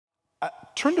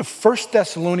Turn to 1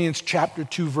 Thessalonians chapter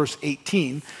 2, verse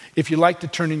 18, if you'd like to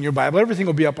turn in your Bible. Everything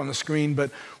will be up on the screen,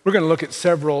 but we're going to look at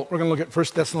several. We're going to look at 1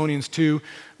 Thessalonians 2,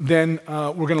 then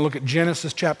we're going to look at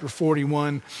Genesis chapter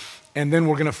 41, and then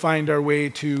we're going to find our way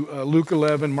to Luke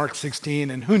 11, Mark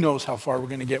 16, and who knows how far we're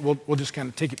going to get. We'll just kind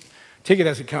of take it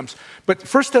as it comes. But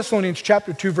 1 Thessalonians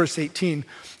chapter 2, verse 18,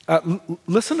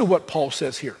 listen to what Paul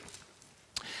says here.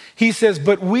 He says,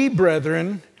 "But we,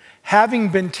 brethren, having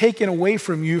been taken away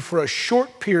from you for a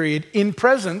short period in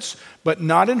presence, but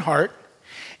not in heart,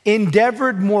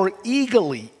 endeavored more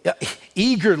eagerly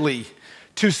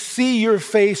to see your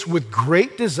face with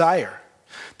great desire.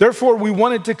 Therefore, we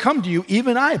wanted to come to you,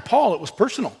 even I, Paul," it was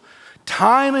personal,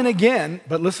 "time and again,"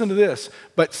 but listen to this,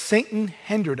 "but Satan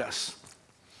hindered us."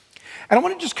 And I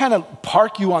want to just kind of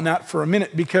park you on that for a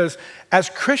minute, because as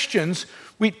Christians,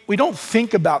 we don't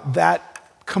think about that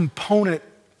component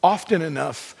often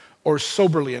enough or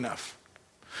soberly enough.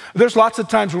 There's lots of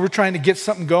times where we're trying to get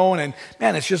something going and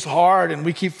man, it's just hard and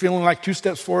we keep feeling like 2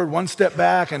 steps forward, 1 step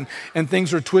back and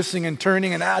things are twisting and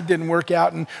turning and it didn't work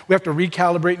out and we have to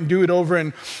recalibrate and do it over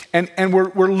and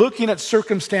we're looking at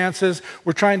circumstances,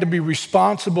 we're trying to be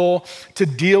responsible to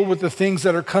deal with the things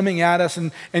that are coming at us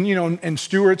and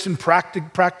stewards and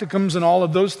practicums and all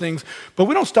of those things, but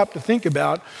we don't stop to think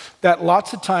about that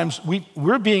lots of times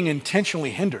we're being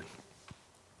intentionally hindered.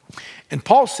 And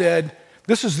Paul said,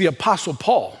 this is the Apostle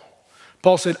Paul.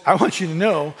 Paul said, I want you to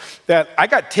know that I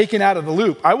got taken out of the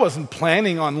loop. I wasn't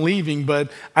planning on leaving, but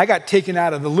I got taken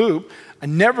out of the loop. I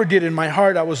never did in my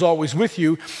heart. I was always with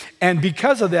you. And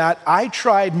because of that, I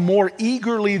tried more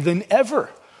eagerly than ever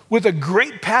with a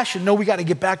great passion. No, we got to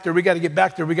get back there. We got to get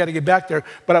back there. We got to get back there.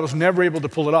 But I was never able to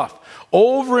pull it off.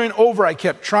 Over and over, I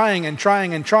kept trying and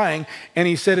trying and trying. And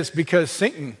he said, it's because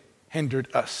Satan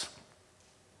hindered us.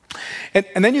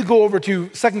 And then you go over to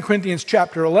 2 Corinthians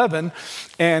chapter 11,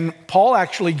 and Paul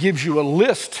actually gives you a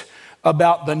list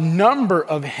about the number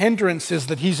of hindrances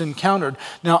that he's encountered.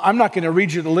 Now, I'm not going to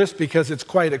read you the list because it's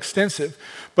quite extensive,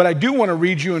 but I do want to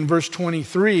read you in verse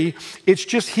 23. It's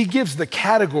just he gives the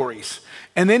categories,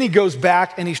 and then he goes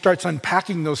back and he starts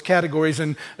unpacking those categories.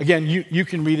 And again, you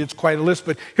can read it's quite a list,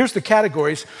 but here's the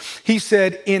categories. He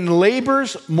said, in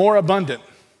labors more abundant.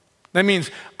 That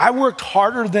means I worked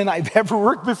harder than I've ever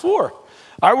worked before.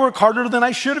 I work harder than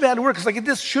I should have had to work. It's like,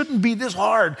 this shouldn't be this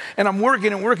hard. And I'm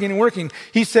working and working and working.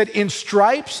 He said, in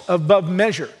stripes above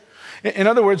measure. In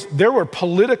other words, there were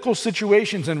political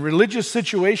situations and religious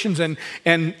situations and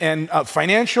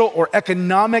financial or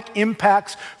economic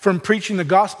impacts from preaching the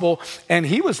gospel. And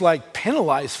he was like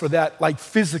penalized for that, like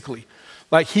physically.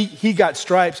 Like he got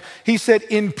stripes. He said,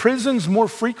 in prisons more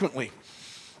frequently.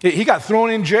 He got thrown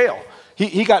in jail.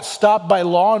 He got stopped by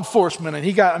law enforcement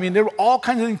and there were all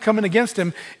kinds of things coming against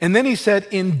him. And then he said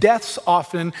in deaths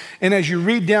often, and as you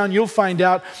read down, you'll find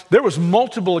out there was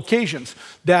multiple occasions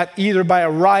that either by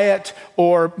a riot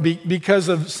or because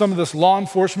of some of this law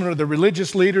enforcement or the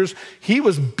religious leaders, he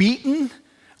was beaten,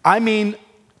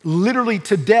 literally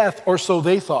to death, or so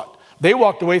they thought. They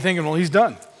walked away thinking, well, he's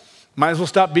done. Might as well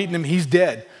stop beating him, he's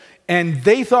dead. And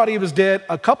they thought he was dead.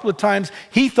 A couple of times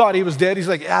he thought he was dead. He's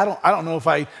like, I don't know if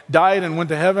I died and went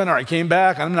to heaven or I came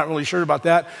back. I'm not really sure about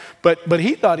that. But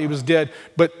he thought he was dead.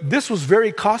 But this was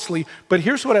very costly. But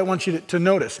here's what I want you to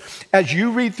notice. As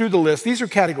you read through the list, these are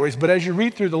categories, but as you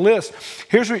read through the list,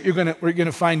 here's what we're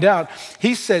gonna find out.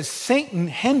 He says, Satan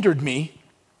hindered me,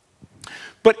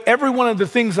 but every one of the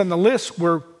things on the list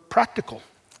were practical.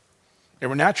 They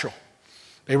were natural.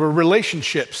 They were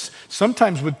relationships.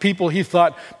 Sometimes with people he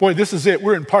thought, boy, this is it.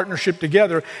 We're in partnership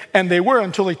together. And they were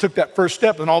until they took that first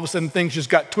step. And all of a sudden things just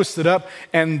got twisted up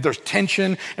and there's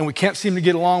tension and we can't seem to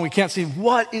get along. We can't see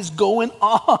what is going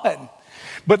on.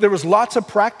 But there was lots of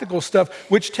practical stuff,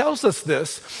 which tells us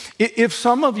this. If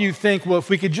some of you think, well, if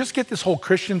we could just get this whole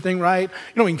Christian thing right,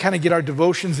 we can kind of get our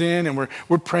devotions in and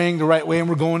we're praying the right way and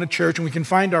we're going to church and we can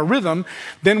find our rhythm,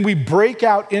 then we break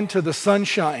out into the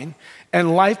sunshine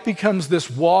and life becomes this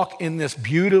walk in this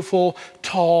beautiful,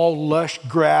 tall, lush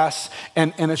grass,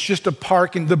 and it's just a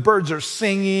park, and the birds are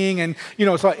singing, and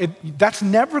that's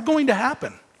never going to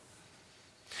happen.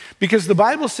 Because the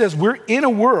Bible says we're in a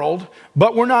world,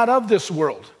 but we're not of this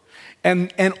world.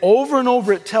 And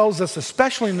over it tells us,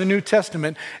 especially in the New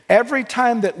Testament, every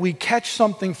time that we catch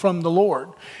something from the Lord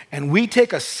and we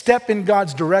take a step in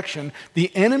God's direction,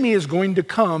 the enemy is going to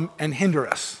come and hinder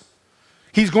us.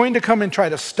 He's going to come and try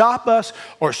to stop us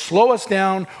or slow us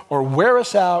down or wear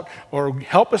us out or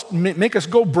help us, make us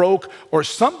go broke or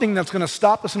something that's going to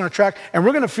stop us in our track. And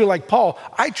we're going to feel like Paul,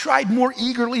 I tried more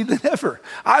eagerly than ever.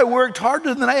 I worked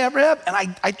harder than I ever have, and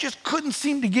I just couldn't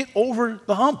seem to get over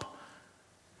the hump.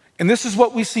 And this is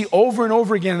what we see over and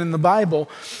over again in the Bible.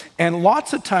 And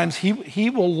lots of times he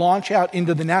will launch out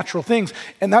into the natural things.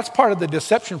 And that's part of the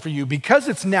deception for you because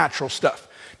it's natural stuff.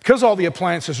 Because all the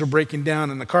appliances are breaking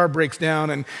down and the car breaks down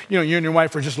and you and your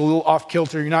wife are just a little off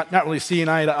kilter, you're not really seeing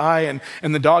eye to eye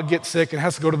and the dog gets sick and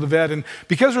has to go to the vet. And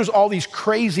because there's all these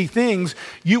crazy things,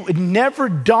 you would never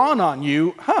dawn on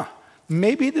you,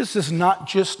 maybe this is not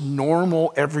just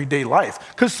normal everyday life.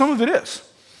 Because some of it is.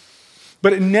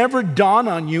 But it never dawned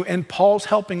on you, and Paul's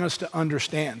helping us to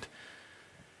understand.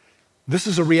 This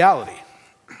is a reality.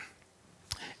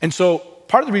 And so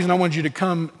part of the reason I wanted you to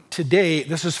come today,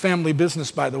 this is family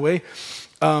business, by the way,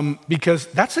 because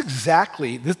that's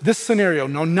exactly this scenario.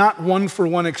 No, not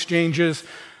one-for-one exchanges,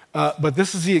 but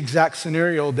this is the exact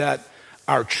scenario that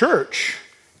our church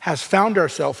has found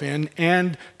ourselves in,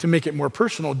 and to make it more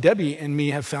personal, Debbie and me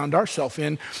have found ourselves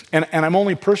in, and I'm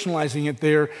only personalizing it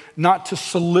there, not to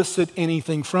solicit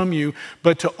anything from you,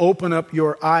 but to open up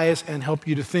your eyes and help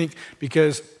you to think,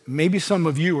 because maybe some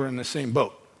of you are in the same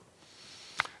boat.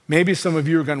 Maybe some of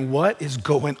you are going, what is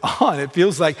going on? It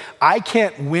feels like I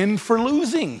can't win for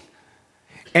losing.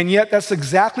 And yet that's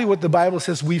exactly what the Bible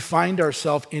says we find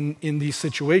ourselves in these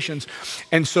situations.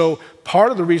 And so part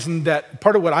of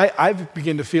what I've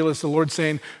begun to feel is the Lord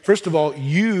saying, first of all,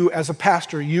 you as a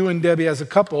pastor, you and Debbie as a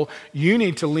couple, you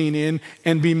need to lean in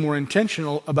and be more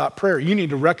intentional about prayer. You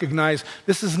need to recognize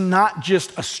this is not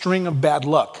just a string of bad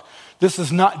luck. This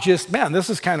is not just, man, this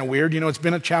is kind of weird. It's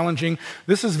been a challenging,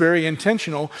 this is very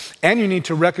intentional. And you need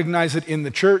to recognize it in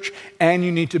the church, and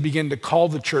you need to begin to call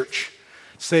the church.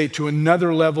 Say to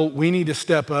another level, we need to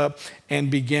step up and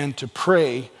begin to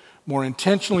pray more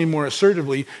intentionally, more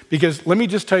assertively, because let me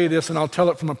just tell you this, and I'll tell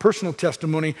it from a personal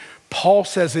testimony. Paul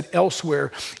says it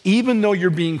elsewhere. Even though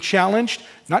you're being challenged,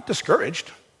 not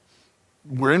discouraged,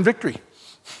 we're in victory.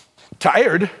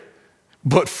 Tired,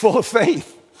 but full of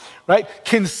faith. Right?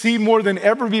 Can see more than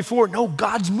ever before. No,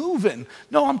 God's moving.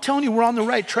 No, I'm telling you, we're on the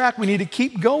right track. We need to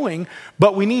keep going,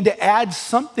 but we need to add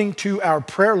something to our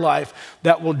prayer life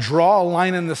that will draw a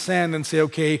line in the sand and say,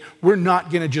 okay, we're not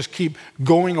going to just keep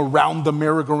going around the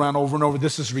merry-go-round over and over.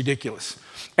 This is ridiculous.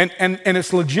 And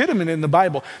it's legitimate in the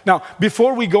Bible. Now,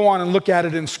 before we go on and look at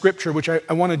it in Scripture, which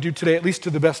I want to do today, at least to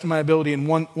the best of my ability in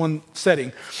one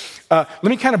setting, let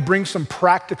me kind of bring some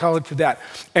practicality to that.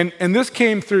 And this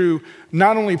came through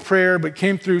not only prayer, but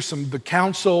came through the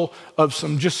counsel of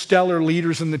some just stellar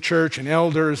leaders in the church and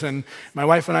elders, and my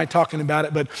wife and I talking about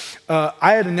it. But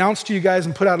I had announced to you guys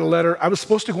and put out a letter. I was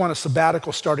supposed to go on a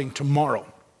sabbatical starting tomorrow.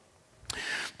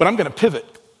 But I'm going to pivot.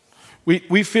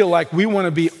 We feel like we want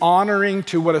to be honoring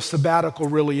to what a sabbatical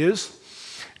really is.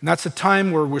 And that's a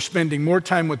time where we're spending more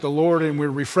time with the Lord and we're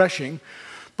refreshing.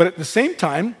 But at the same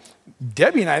time,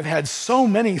 Debbie and I have had so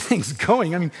many things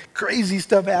going. I mean, crazy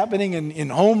stuff happening in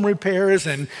home repairs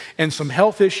and some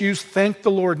health issues. Thank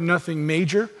the Lord, nothing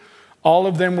major. All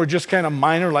of them were just kind of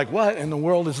minor, like what in the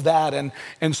world is that?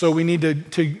 And so we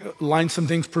need to line some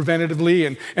things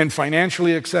preventatively and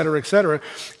financially, et cetera, et cetera.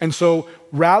 And so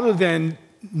rather than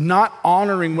not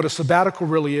honoring what a sabbatical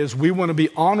really is, we want to be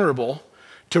honorable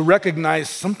to recognize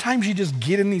sometimes you just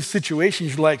get in these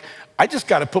situations, you're like, I just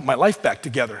got to put my life back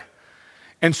together.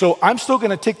 And so I'm still going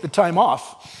to take the time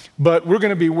off, but we're going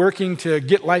to be working to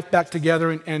get life back together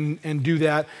and do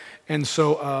that. And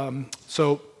so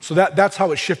that's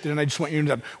how it shifted, and I just want you to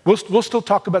know that. We'll still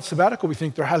talk about sabbatical. We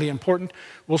think they're highly important.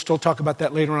 We'll still talk about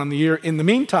that later on in the year. In the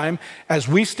meantime, as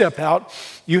we step out,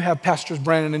 you have Pastors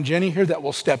Brandon and Jenny here that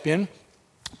will step in.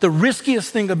 The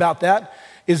riskiest thing about that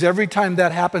is every time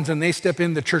that happens and they step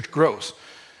in, the church grows.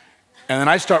 And then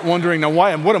I start wondering, now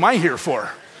what am I here for?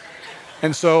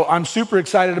 And so I'm super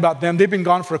excited about them. They've been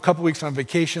gone for a couple weeks on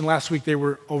vacation. Last week they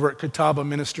were over at Catawba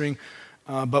ministering.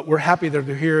 But we're happy that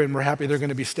they're here, and we're happy they're going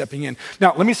to be stepping in.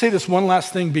 Now, let me say this one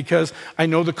last thing, because I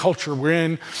know the culture we're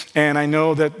in, and I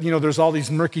know that there's all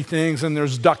these murky things, and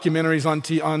there's documentaries on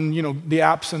the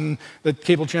apps and the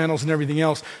cable channels and everything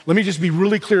else. Let me just be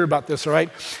really clear about this, all right?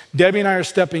 Debbie and I are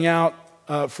stepping out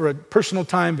for a personal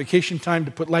time, vacation time,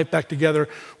 to put life back together.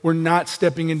 We're not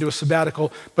stepping into a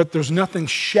sabbatical, but there's nothing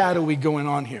shadowy going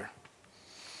on here,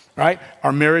 all right?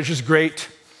 Our marriage is great.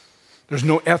 There's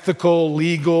no ethical,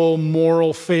 legal,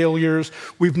 moral failures.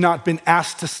 We've not been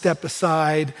asked to step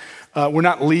aside. We're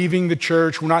not leaving the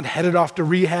church. We're not headed off to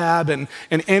rehab and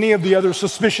any of the other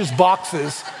suspicious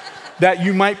boxes that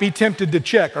you might be tempted to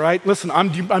check, all right? Listen,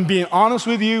 I'm being honest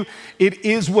with you. It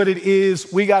is what it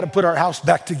is. We got to put our house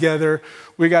back together.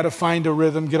 We got to find a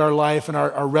rhythm, get our life and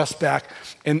our rest back.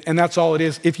 And that's all it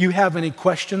is. If you have any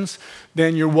questions,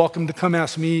 then you're welcome to come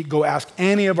ask me. Go ask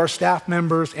any of our staff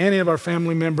members, any of our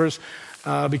family members.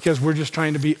 because we're just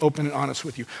trying to be open and honest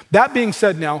with you. That being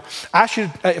said now,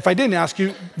 if I didn't ask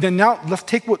you, then now let's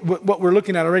take what we're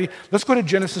looking at already. Let's go to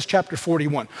Genesis chapter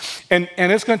 41. And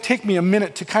it's going to take me a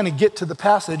minute to kind of get to the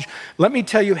passage. Let me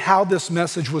tell you how this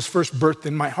message was first birthed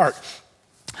in my heart.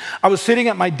 I was sitting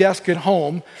at my desk at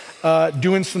home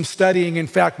doing some studying. In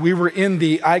fact, we were in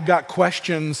the I Got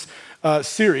Questions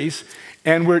series,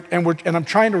 and I'm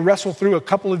trying to wrestle through a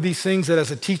couple of these things that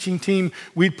as a teaching team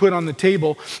we'd put on the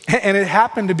table. And it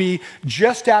happened to be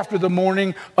just after the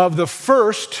morning of the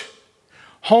first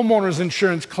homeowner's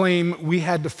insurance claim we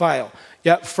had to file.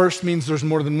 Yeah, first means there's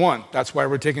more than one. That's why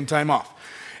we're taking time off.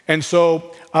 And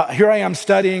so here I am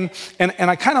studying, and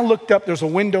I kind of looked up. There's a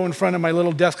window in front of my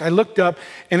little desk. I looked up,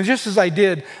 and just as I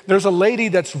did, there's a lady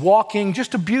that's walking,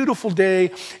 just a beautiful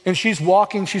day, and she's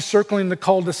walking, she's circling the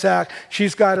cul-de-sac.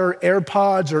 She's got her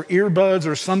AirPods or earbuds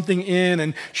or something in,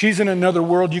 and she's in another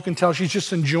world. You can tell she's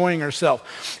just enjoying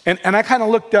herself. And I kind of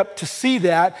looked up to see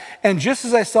that, and just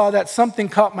as I saw that, something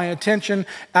caught my attention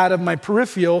out of my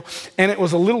peripheral, and it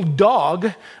was a little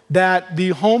dog that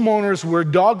the homeowners were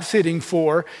dog sitting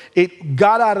for. It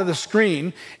got out of the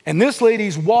screen, and this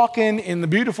lady's walking in the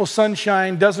beautiful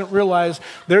sunshine, doesn't realize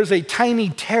there's a tiny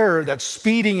terror that's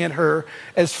speeding at her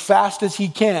as fast as he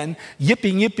can,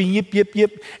 yipping, yipping, yip, yip,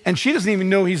 yip, and she doesn't even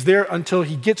know he's there until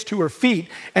he gets to her feet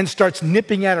and starts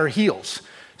nipping at her heels.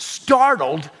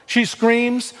 Startled, she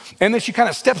screams, and then she kind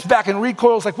of steps back and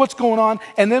recoils, like, what's going on?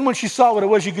 And then when she saw what it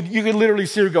was, you could literally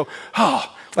see her go,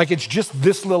 oh, like it's just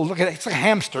this little, look at it, it's like a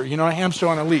hamster, a hamster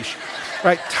on a leash,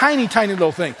 right? Tiny, tiny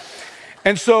little thing.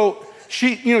 And so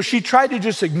she tried to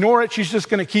just ignore it. She's just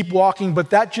going to keep walking, but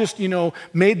that just,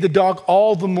 made the dog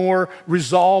all the more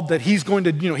resolved that he's going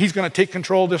to take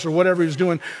control of this or whatever he's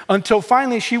doing, until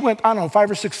finally she went, 5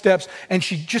 or 6 steps, and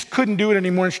she just couldn't do it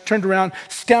anymore. And she turned around,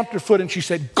 stamped her foot, and she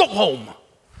said, go home.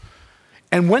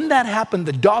 And when that happened,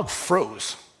 the dog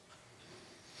froze.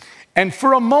 And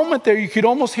for a moment there, you could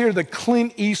almost hear the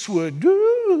Clint Eastwood,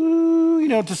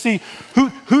 to see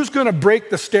who's going to break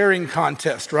the staring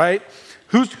contest, right?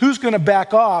 Who's going to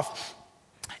back off?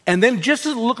 And then just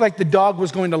as it looked like the dog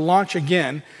was going to launch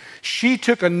again, she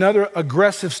took another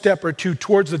aggressive step or two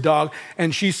towards the dog,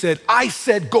 and she said, I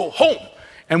said go home.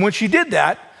 And when she did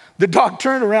that, the dog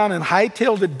turned around and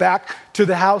hightailed it back to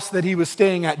the house that he was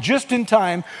staying at, just in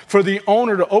time for the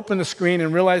owner to open the screen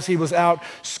and realize he was out,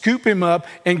 scoop him up,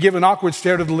 and give an awkward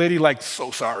stare to the lady like, so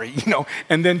sorry,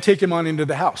 and then take him on into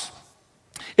the house.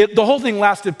 The whole thing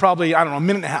lasted probably, a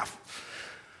minute and a half.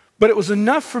 But it was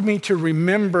enough for me to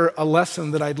remember a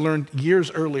lesson that I'd learned years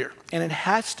earlier, and it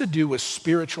has to do with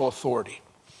spiritual authority.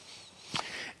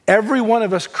 Every one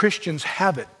of us Christians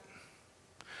have it.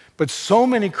 But so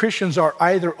many Christians are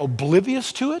either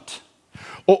oblivious to it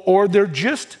or they're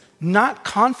just not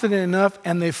confident enough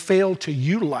and they fail to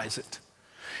utilize it.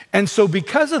 And so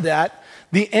because of that,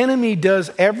 the enemy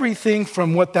does everything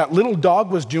from what that little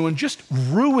dog was doing, just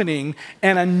ruining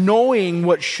and annoying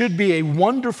what should be a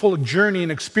wonderful journey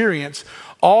and experience,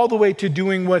 all the way to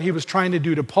doing what he was trying to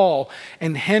do to Paul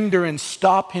and hinder and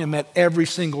stop him at every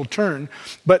single turn.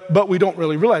 But we don't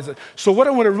really realize it. So what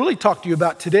I want to really talk to you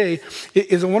about today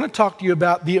is I want to talk to you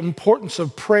about the importance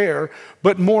of prayer,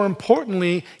 but more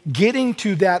importantly, getting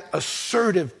to that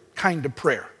assertive kind of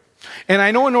prayer. And I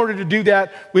know in order to do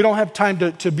that, we don't have time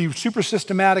to be super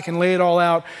systematic and lay it all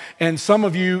out. And some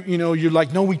of you, you're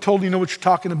like, no, we totally know what you're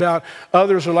talking about.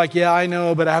 Others are like, yeah, I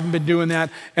know, but I haven't been doing that.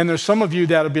 And there's some of you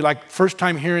that'll be like, first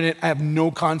time hearing it, I have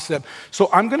no concept. So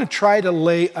I'm going to try to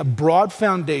lay a broad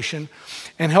foundation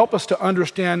and help us to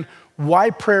understand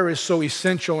why prayer is so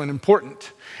essential and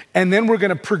important. And then we're going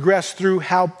to progress through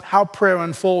how prayer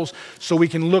unfolds so we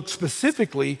can look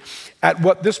specifically at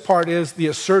what this part is, the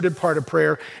assertive part of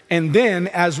prayer. And then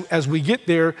as we get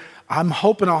there, I'm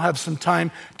hoping I'll have some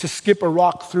time to skip a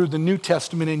rock through the New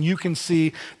Testament, and you can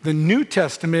see the New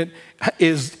Testament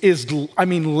is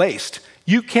laced.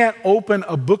 You can't open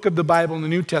a book of the Bible in the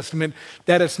New Testament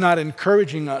that it's not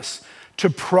encouraging us to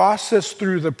process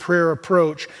through the prayer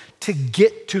approach to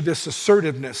get to this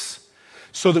assertiveness,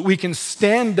 so that we can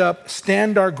stand up,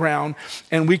 stand our ground,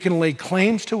 and we can lay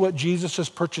claims to what Jesus has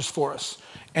purchased for us.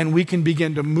 And we can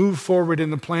begin to move forward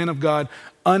in the plan of God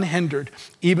unhindered,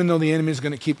 even though the enemy is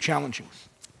going to keep challenging.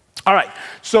 All right,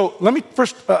 so let me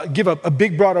first give a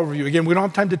big, broad overview. Again, we don't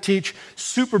have time to teach,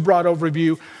 super broad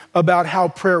overview about how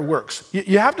prayer works.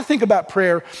 You have to think about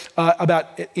prayer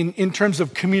in terms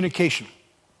of communication.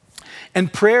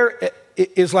 And prayer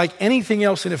is like anything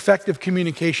else in effective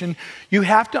communication. You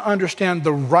have to understand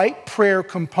the right prayer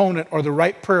component or the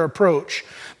right prayer approach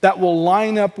that will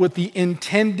line up with the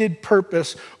intended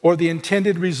purpose or the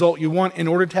intended result you want in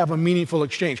order to have a meaningful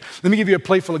exchange. Let me give you a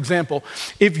playful example.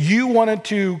 If you wanted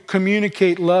to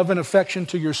communicate love and affection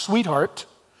to your sweetheart,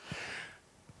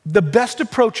 the best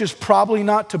approach is probably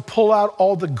not to pull out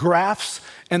all the graphs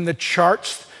and the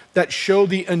charts that show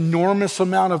the enormous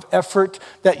amount of effort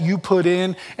that you put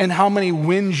in and how many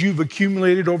wins you've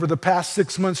accumulated over the past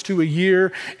 6 months to a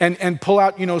year, and pull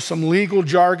out, some legal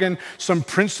jargon, some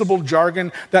principle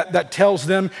jargon that tells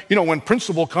them, when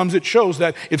principle comes, it shows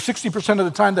that if 60% of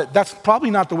the time that's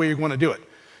probably not the way you're going to do it.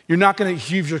 You're not going to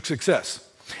achieve your success.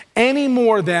 Any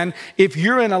more than if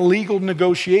you're in a legal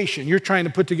negotiation, you're trying to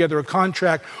put together a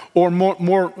contract, or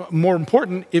more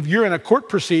important, if you're in a court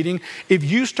proceeding, if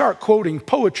you start quoting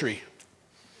poetry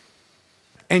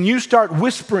and you start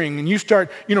whispering and you start,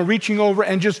 reaching over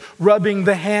and just rubbing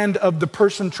the hand of the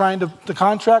person trying to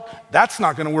contract, that's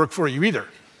not going to work for you either.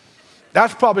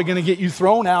 That's probably going to get you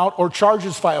thrown out or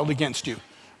charges filed against you,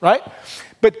 right?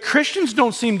 But Christians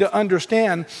don't seem to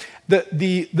understand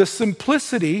the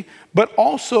simplicity, but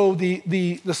also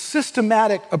the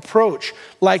systematic approach,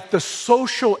 like the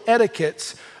social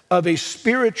etiquettes of a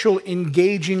spiritual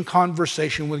engaging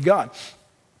conversation with God.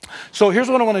 So here's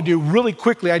what I want to do really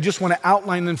quickly. I just want to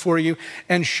outline them for you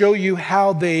and show you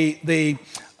how they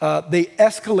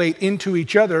escalate into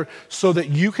each other so that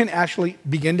you can actually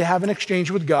begin to have an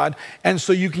exchange with God, and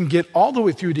so you can get all the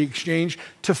way through the exchange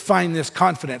to find this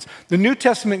confidence. The New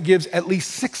Testament gives at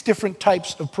least 6 different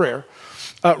types of prayer.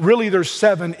 Really, there's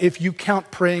 7 if you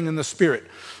count praying in the Spirit.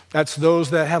 That's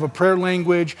those that have a prayer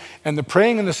language, and the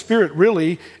praying in the Spirit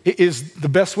really is the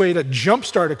best way to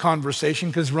jumpstart a conversation,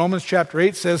 because Romans chapter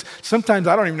 8 says, sometimes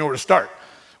I don't even know where to start.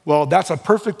 Well, that's a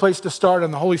perfect place to start,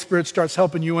 and the Holy Spirit starts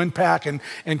helping you unpack and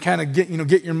kind of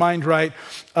get your mind right.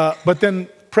 But then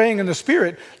praying in the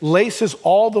Spirit laces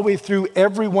all the way through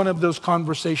every one of those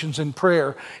conversations in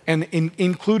prayer, and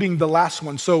including the last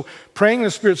one. So praying in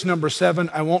the Spirit's number 7.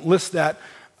 I won't list that,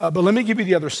 but let me give you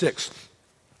the other 6.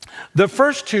 The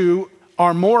first 2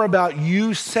 are more about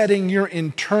you setting your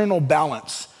internal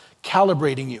balance,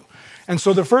 calibrating you. And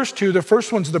so the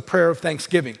first one's the prayer of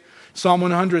thanksgiving. Psalm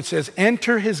 100 says,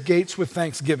 enter his gates with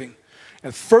thanksgiving.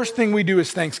 And the first thing we do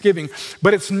is thanksgiving,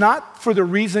 but it's not for the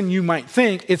reason you might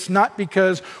think. It's not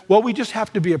because, we just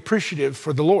have to be appreciative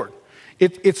for the Lord.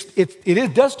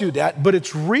 It does do that, but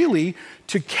it's really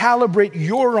to calibrate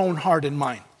your own heart and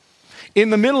mind. In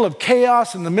the middle of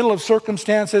chaos, in the middle of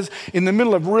circumstances, in the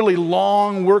middle of really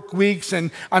long work weeks,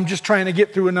 and I'm just trying to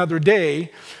get through another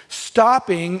day,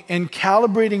 stopping and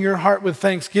calibrating your heart with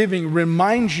thanksgiving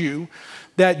reminds you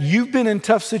that you've been in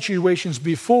tough situations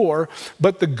before,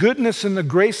 but the goodness and the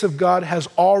grace of God has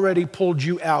already pulled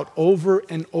you out over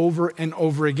and over and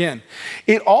over again.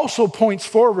 It also points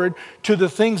forward to the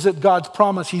things that God's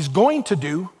promised he's going to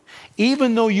do,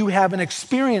 even though you haven't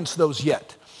experienced those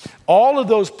yet. All of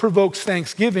those provokes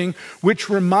thanksgiving, which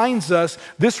reminds us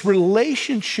this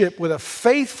relationship with a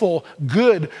faithful,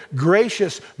 good,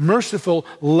 gracious, merciful,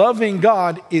 loving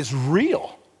God is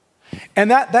real.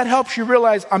 And that helps you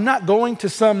realize I'm not going to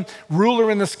some ruler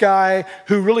in the sky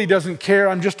who really doesn't care.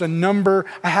 I'm just a number.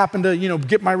 I happen to,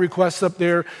 get my requests up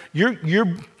there.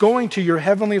 You're going to your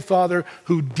heavenly Father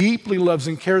who deeply loves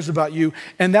and cares about you.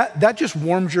 And that just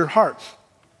warms your heart.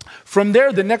 From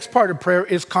there, the next part of prayer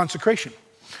is consecration.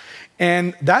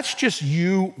 And that's just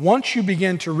you, once you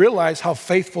begin to realize how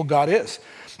faithful God is,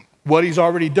 what he's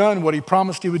already done, what he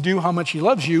promised he would do, how much he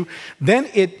loves you, then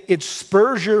it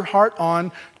spurs your heart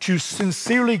on to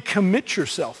sincerely commit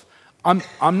yourself. I'm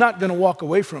not going to walk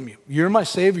away from you. You're my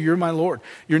Savior. You're my Lord.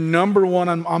 You're number one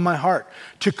on my heart.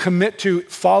 To commit to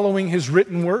following his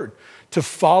written word, to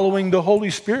following the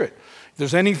Holy Spirit. If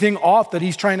there's anything off that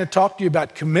he's trying to talk to you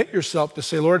about, commit yourself to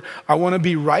say, Lord, I want to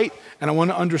be right, and I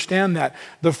want to understand that.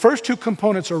 The first 2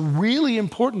 components are really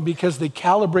important because they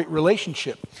calibrate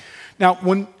relationship. Now,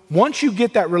 once you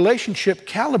get that relationship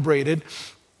calibrated,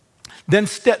 then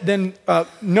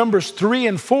numbers 3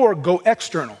 and 4 go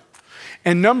external.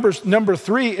 And number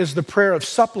 3 is the prayer of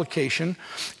supplication.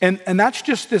 And that's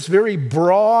just this very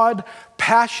broad,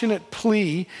 passionate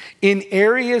plea in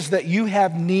areas that you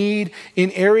have need,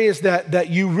 in areas that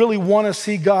you really want to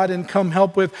see God and come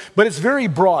help with. But it's very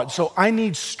broad. So I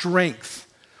need strength.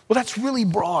 Well, that's really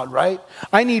broad, right?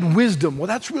 I need wisdom. Well,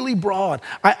 that's really broad.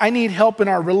 I need help in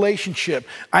our relationship.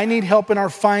 I need help in our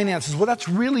finances. Well, that's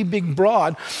really big,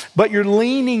 broad. But you're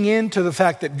leaning into the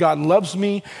fact that God loves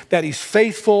me, that he's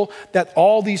faithful, that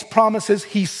all these promises,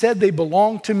 he said they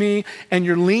belong to me, and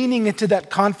you're leaning into that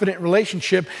confident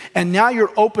relationship, and now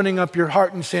you're opening up your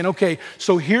heart and saying, okay,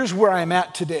 so here's where I'm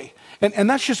at today. And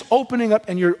that's just opening up,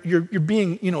 and you're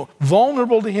being,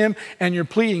 vulnerable to him, and you're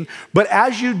pleading. But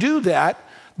as you do that,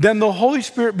 then the Holy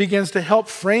Spirit begins to help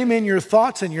frame in your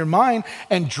thoughts and your mind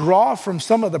and draw from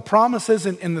some of the promises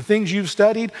and the things you've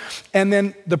studied. And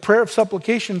then the prayer of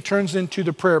supplication turns into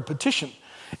the prayer of petition.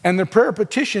 And the prayer of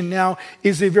petition now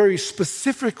is a very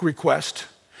specific request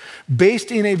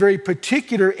based in a very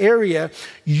particular area,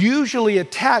 usually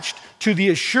attached to the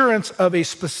assurance of a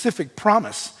specific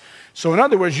promise. So in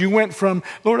other words, you went from,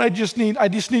 Lord, I just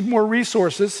need more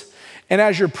resources. And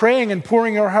as you're praying and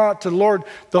pouring your heart out to the Lord,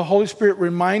 the Holy Spirit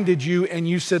reminded you, and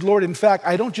you said, Lord, in fact,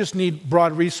 I don't just need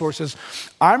broad resources.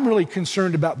 I'm really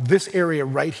concerned about this area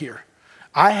right here.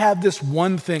 I have this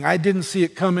one thing. I didn't see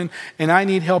it coming, and I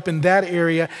need help in that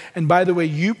area. And by the way,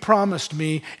 you promised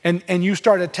me, and you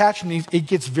start attaching these. It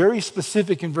gets very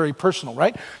specific and very personal,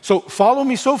 right? So follow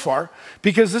me so far,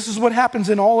 because this is what happens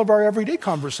in all of our everyday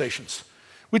conversations.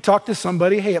 We talk to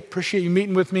somebody, hey, I appreciate you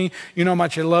meeting with me. You know how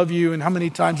much I love you and how many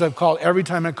times I've called. Every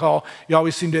time I call, you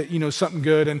always seem to, something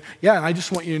good. And yeah, and I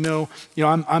just want you to know,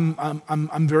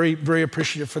 I'm very, very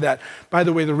appreciative for that. By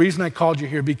the way, the reason I called you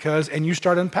here and you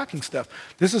start unpacking stuff.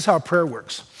 This is how prayer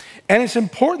works. And it's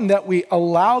important that we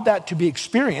allow that to be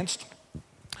experienced,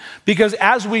 because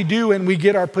as we do and we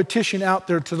get our petition out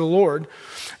there to the Lord,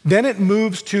 then it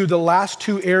moves to the last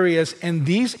two areas, and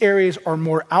these areas are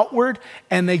more outward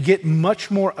and they get much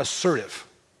more assertive.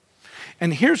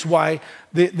 And here's why.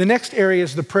 The next area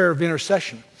is the prayer of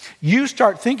intercession. You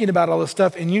start thinking about all this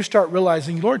stuff and you start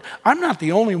realizing, Lord, I'm not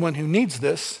the only one who needs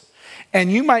this. And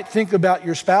you might think about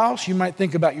your spouse, you might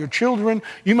think about your children,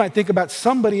 you might think about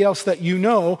somebody else that you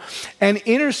know. And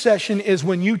intercession is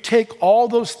when you take all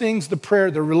those things, the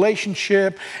prayer, the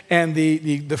relationship, and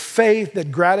the faith that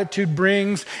gratitude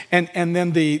brings, and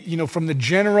then from the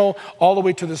general all the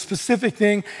way to the specific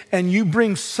thing, and you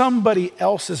bring somebody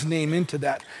else's name into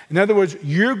that. In other words,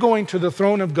 you're going to the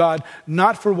throne of God,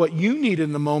 not for what you need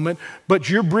in the moment, but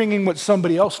you're bringing what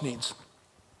somebody else needs.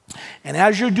 And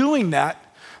as you're doing that,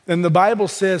 then the Bible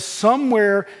says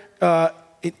somewhere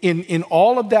in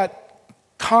all of that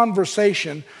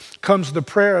conversation comes the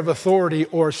prayer of authority,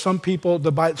 or some people,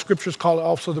 the scriptures call it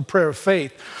also the prayer of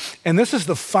faith. And this is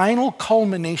the final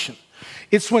culmination.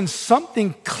 It's when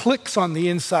something clicks on the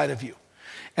inside of you.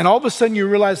 And all of a sudden you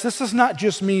realize this is not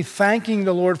just me thanking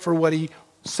the Lord for what he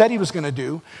said he was going to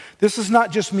do. This is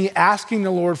not just me asking the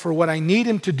Lord for what I need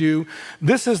him to do.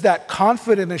 This is that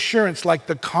confident assurance, like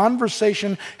the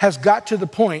conversation has got to the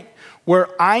point where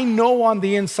I know on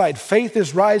the inside, faith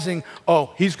is rising.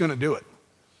 Oh, he's going to do it.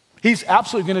 He's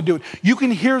absolutely going to do it. You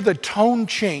can hear the tone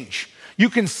change. You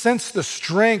can sense the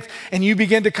strength, and you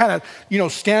begin to kind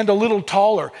of, stand a little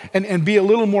taller and be a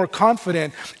little more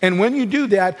confident. And when you do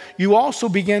that, you also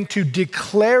begin to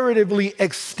declaratively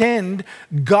extend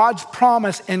God's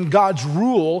promise and God's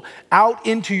rule out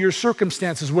into your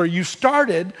circumstances, where you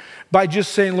started by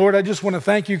just saying, Lord, I just want to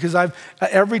thank you because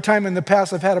every time in the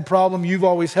past I've had a problem, you've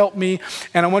always helped me.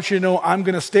 And I want you to know I'm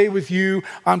going to stay with you.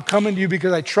 I'm coming to you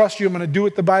because I trust you. I'm going to do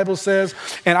what the Bible says.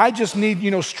 And I just need,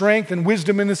 strength and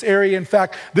wisdom in this area. In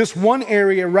fact, this one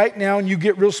area right now, and you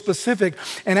get real specific.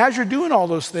 And as you're doing all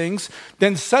those things,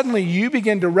 then suddenly you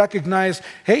begin to recognize,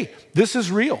 hey, this is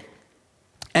real.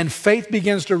 And faith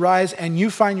begins to rise, and you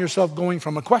find yourself going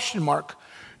from a question mark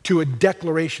to a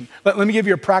declaration. Let me give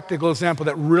you a practical example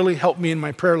that really helped me in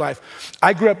my prayer life.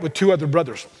 I grew up with two other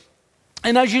brothers.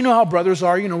 And as you know how brothers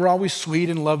are, we're always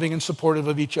sweet and loving and supportive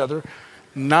of each other.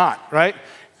 Not, right?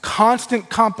 Constant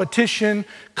competition,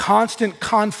 constant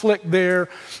conflict there.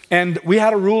 And we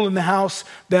had a rule in the house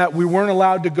that we weren't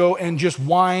allowed to go and just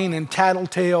whine and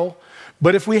tattletale.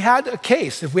 But if we had a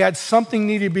case, if we had something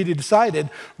needed to be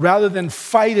decided, rather than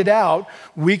fight it out,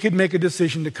 we could make a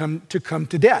decision to come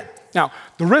to Dad. Now,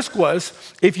 the risk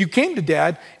was, if you came to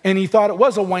Dad and he thought it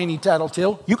was a whiny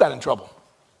tattletale, you got in trouble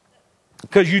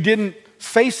because you didn't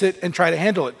face it and try to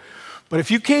handle it. But if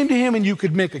you came to him and you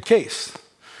could make a case,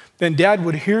 then Dad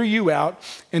would hear you out,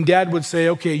 and Dad would say,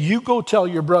 okay, you go tell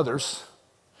your brothers.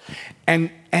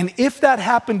 And if that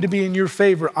happened to be in your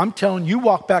favor, I'm telling you,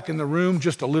 walk back in the room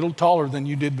just a little taller than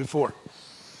you did before.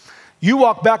 You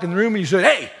walk back in the room and you said,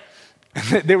 hey,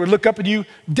 and they would look up at you.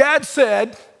 Dad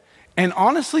said, and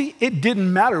honestly, it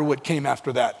didn't matter what came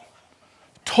after that.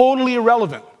 Totally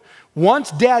irrelevant. Once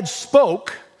Dad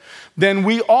spoke, then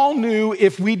we all knew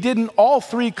if we didn't all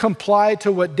three comply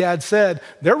to what Dad said,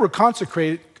 there were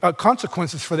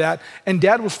consequences for that, and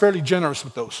Dad was fairly generous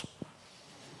with those.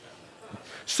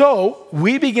 So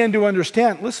we began to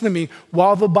understand, listen to me,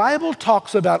 while the Bible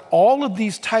talks about all of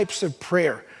these types of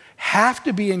prayer have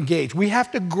to be engaged, we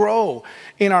have to grow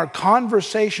in our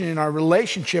conversation, in our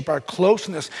relationship, our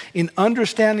closeness, in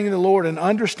understanding the Lord and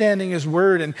understanding His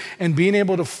Word and being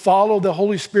able to follow the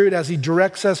Holy Spirit as He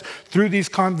directs us through these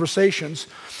conversations.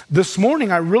 This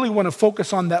morning, I really want to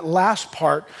focus on that last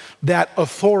part, that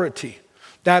authority,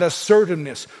 that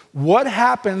assertiveness. What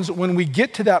happens when we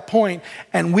get to that point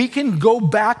and we can go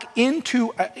back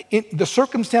into the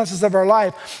circumstances of our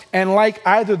life and, like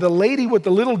either the lady with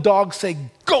the little dog, say,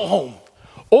 go home,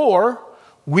 or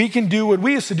we can do what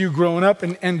we used to do growing up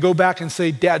and go back and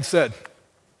say, Dad said,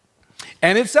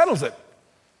 and it settles it.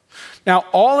 Now,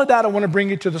 all of that, I want to bring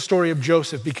you to the story of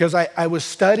Joseph, because I was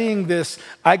studying this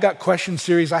I Got Questions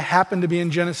series. I happened to be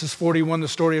in Genesis 41, the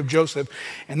story of Joseph.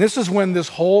 And this is when this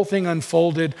whole thing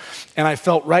unfolded. And I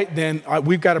felt right then,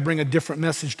 we've got to bring a different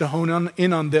message to hone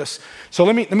in on this. So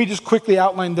let me just quickly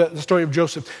outline the story of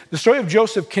Joseph. The story of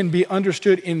Joseph can be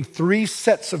understood in three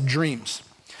sets of dreams.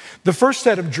 The first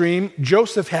set of dream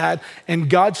Joseph had,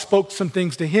 and God spoke some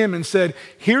things to him and said,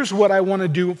 here's what I want to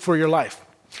do for your life.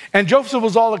 And Joseph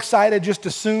was all excited, just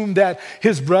assumed that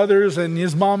his brothers and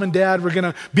his mom and dad were going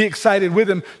to be excited with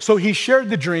him. So he shared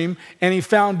the dream, and he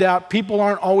found out people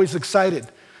aren't always excited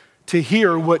to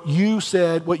hear what you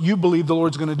said, what you believe the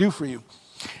Lord's going to do for you.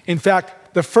 In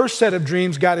fact, the first set of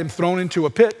dreams got him thrown into a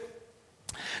pit,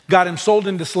 got him sold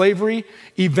into slavery,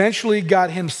 eventually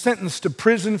got him sentenced to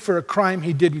prison for a crime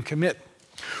he didn't commit,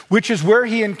 which is where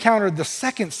he encountered the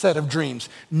second set of dreams.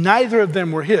 Neither of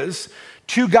them were his.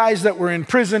 Two guys that were in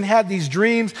prison had these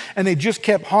dreams, and they just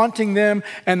kept haunting them,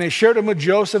 and they shared them with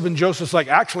Joseph, and Joseph's like,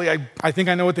 actually, I think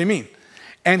I know what they mean.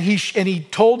 And he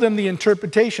told them the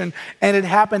interpretation, and it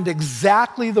happened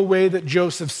exactly the way that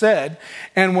Joseph said.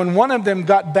 And when one of them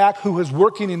got back, who was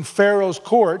working in Pharaoh's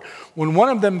court, when one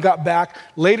of them got back,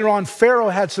 later on, Pharaoh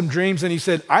had some dreams, and he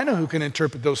said, I know who can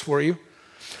interpret those for you.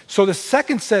 So the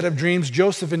second set of dreams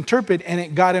Joseph interpreted, and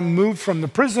it got him moved from the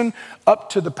prison up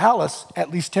to the palace, at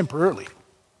least temporarily.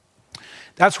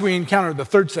 That's where he encountered the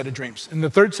third set of dreams. And the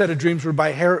third set of dreams were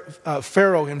by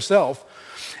Pharaoh himself.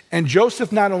 And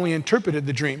Joseph not only interpreted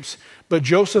the dreams, but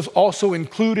Joseph also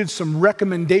included some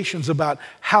recommendations about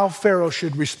how Pharaoh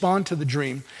should respond to the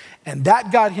dream. And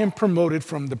that got him promoted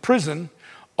from the prison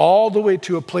all the way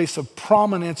to a place of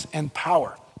prominence and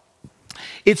power.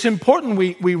 It's important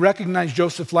we recognize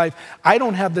Joseph's life. I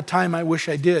don't have the time, I wish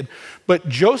I did. But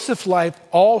Joseph's life,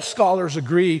 all scholars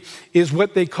agree, is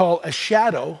what they call a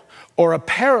shadow or a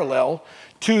parallel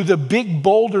to the big,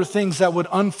 bolder things that would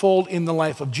unfold in the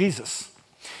life of Jesus.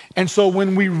 And so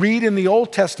when we read in the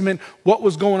Old Testament what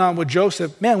was going on with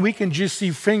Joseph, man, we can just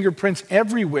see fingerprints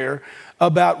everywhere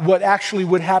about what actually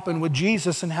would happen with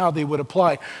Jesus and how they would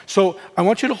apply. So I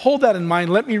want you to hold that in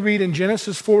mind. Let me read in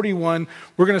Genesis 41.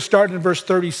 We're going to start in verse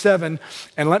 37,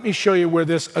 and let me show you where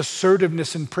this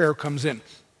assertiveness in prayer comes in.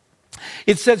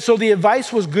 It said, so the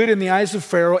advice was good in the eyes of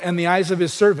Pharaoh and the eyes of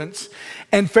his servants.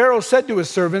 And Pharaoh said to his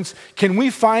servants, can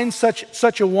we find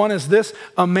such a one as this,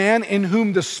 a man in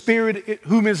whom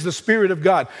is the Spirit of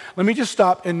God? Let me just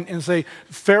stop and say,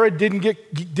 Pharaoh didn't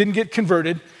get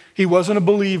converted. He wasn't a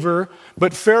believer,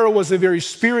 but Pharaoh was a very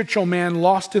spiritual man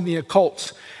lost in the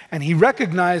occults. And he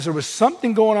recognized there was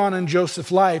something going on in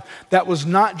Joseph's life that was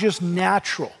not just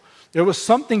natural. There was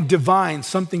something divine,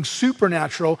 something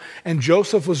supernatural, and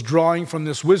Joseph was drawing from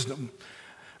this wisdom.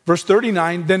 Verse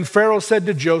 39, then Pharaoh said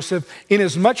to Joseph,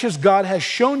 inasmuch as God has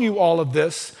shown you all of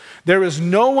this, there is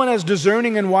no one as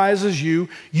discerning and wise as you.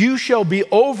 You shall be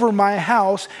over my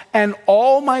house, and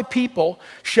all my people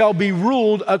shall be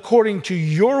ruled according to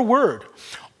your word.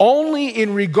 Only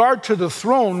in regard to the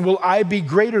throne will I be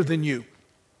greater than you.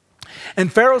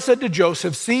 And Pharaoh said to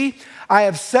Joseph, see, I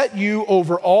have set you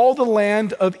over all the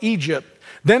land of Egypt.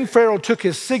 Then Pharaoh took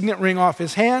his signet ring off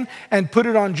his hand and put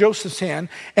it on Joseph's hand,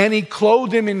 and he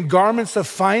clothed him in garments of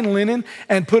fine linen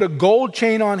and put a gold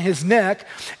chain on his neck,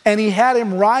 and he had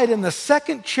him ride in the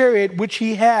second chariot which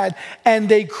he had, and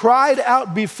they cried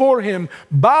out before him,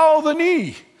 bow the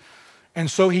knee. And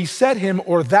so he set him,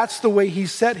 or that's the way he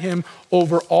set him,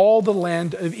 over all the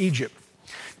land of Egypt.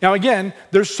 Now again,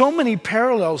 there's so many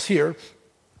parallels here.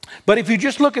 But if you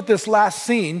just look at this last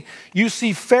scene, you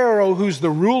see Pharaoh, who's the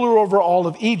ruler over all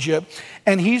of Egypt,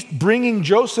 and he's bringing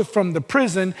Joseph from the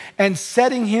prison and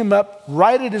setting him up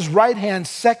right at his right hand,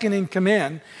 second in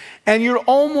command. And you're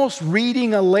almost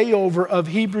reading a layover of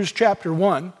Hebrews chapter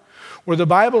 1, where the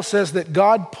Bible says that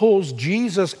God pulls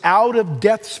Jesus out of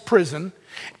death's prison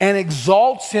and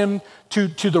exalts him to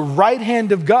the right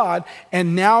hand of God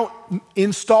and now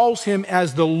installs him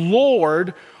as the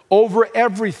Lord over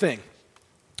everything.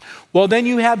 Well, then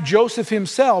you have Joseph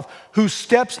himself, who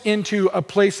steps into a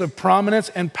place of prominence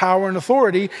and power and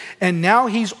authority, and now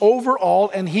he's over all,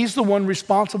 and he's the one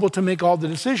responsible to make all the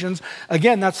decisions.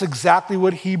 Again, that's exactly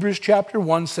what Hebrews chapter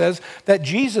 1 says that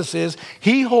Jesus is.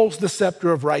 He holds the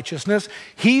scepter of righteousness.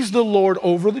 He's the Lord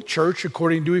over the church,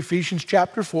 according to Ephesians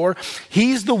chapter 4.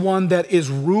 He's the one that is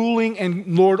ruling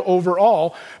and Lord over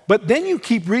all. But then you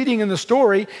keep reading in the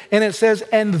story, and it says,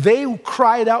 and they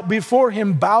cried out before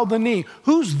him, bow the knee.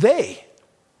 Who's they?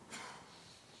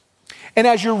 And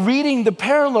as you're reading the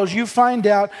parallels, you find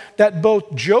out that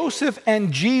both Joseph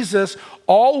and Jesus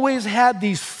always had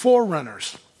these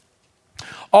forerunners,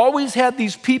 always had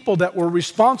these people that were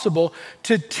responsible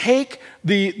to take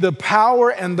the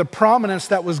power and the prominence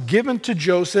that was given to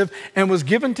Joseph and was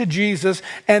given to Jesus,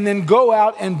 and then go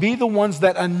out and be the ones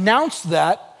that announced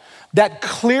that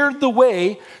cleared the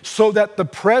way so that the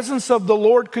presence of the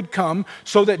Lord could come,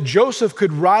 so that Joseph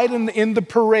could ride in the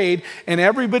parade and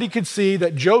everybody could see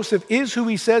that Joseph is who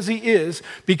he says he is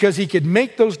because he could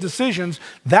make those decisions.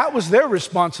 That was their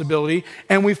responsibility.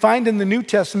 And we find in the New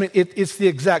Testament, it's the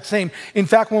exact same. In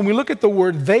fact, when we look at the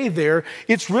word they there,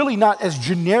 it's really not as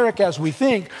generic as we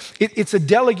think. It's a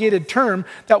delegated term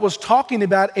that was talking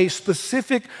about a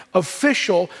specific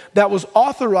official that was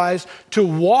authorized to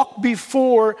walk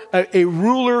before a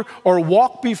ruler or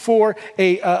walk before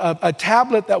a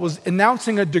tablet that was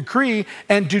announcing a decree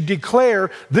and to declare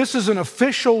this is an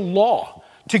official law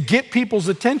to get people's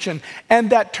attention.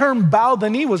 And that term bow the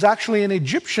knee was actually an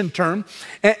Egyptian term,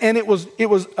 and it was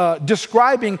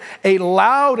describing a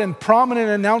loud and prominent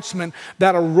announcement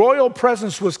that a royal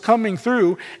presence was coming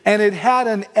through, and it had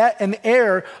an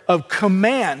air of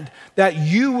command that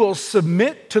you will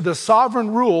submit to the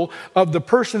sovereign rule of the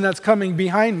person that's coming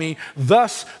behind me,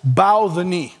 thus bow the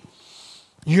knee.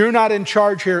 You're not in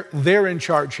charge here, they're in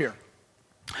charge here.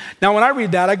 Now, when I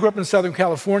read that, I grew up in Southern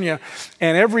California,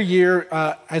 and every year,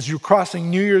 as you're crossing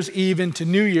New Year's Eve into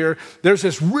New Year, there's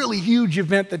this really huge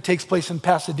event that takes place in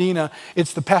Pasadena.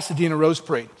 It's the Pasadena Rose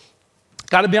Parade.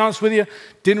 Got to be honest with you,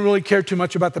 didn't really care too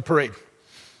much about the parade.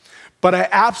 But I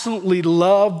absolutely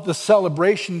loved the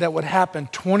celebration that would happen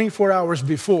 24 hours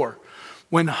before,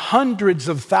 when hundreds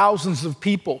of thousands of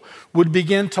people would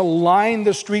begin to line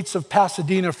the streets of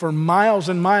Pasadena for miles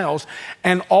and miles.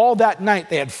 And all that night,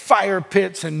 they had fire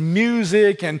pits and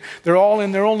music, and they're all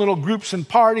in their own little groups and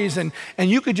parties. And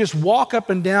you could just walk up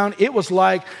and down. It was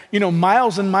like,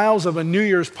 miles and miles of a New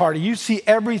Year's party. You see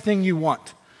everything you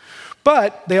want.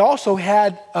 But they also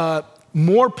had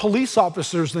more police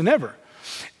officers than ever.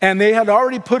 And they had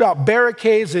already put out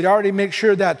barricades. They'd already make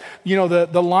sure that,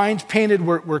 the lines painted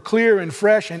were clear and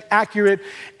fresh and accurate.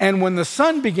 And when the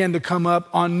sun began to come up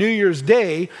on New Year's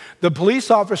Day, the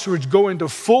police officers would go into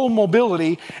full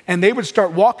mobility, and they would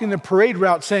start walking the parade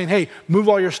route saying, hey, move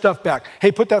all your stuff back.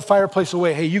 Hey, put that fireplace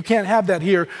away. Hey, you can't have that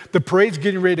here. The parade's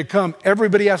getting ready to come.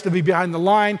 Everybody has to be behind the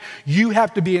line. You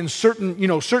have to be in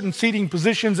certain seating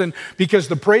positions, and because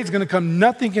the parade's going to come,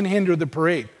 nothing can hinder the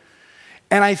parade.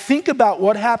 And I think about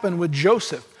what happened with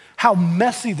Joseph, how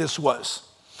messy this was,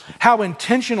 how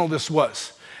intentional this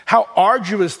was, how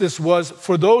arduous this was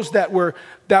for those that were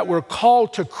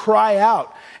called to cry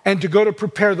out and to go to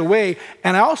prepare the way.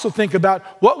 And I also think about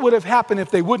what would have happened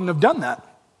if they wouldn't have done that.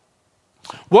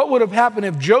 What would have happened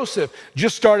if Joseph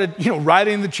just started,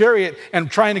 riding the chariot and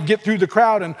trying to get through the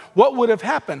crowd, and what would have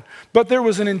happened? But there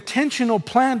was an intentional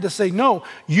plan to say, no,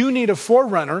 you need a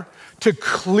forerunner to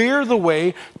clear the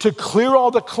way, to clear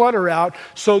all the clutter out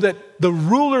so that the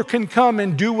ruler can come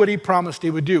and do what he promised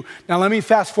he would do. Now, let me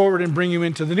fast forward and bring you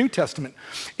into the New Testament.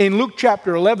 In Luke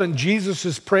chapter 11, Jesus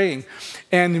is praying.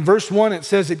 And in verse 1, it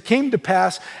says, it came to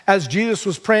pass as Jesus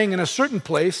was praying in a certain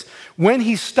place, when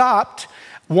he stopped,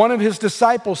 one of his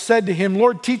disciples said to him,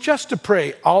 Lord, teach us to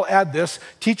pray. I'll add this,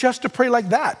 teach us to pray like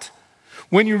that.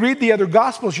 When you read the other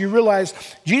Gospels, you realize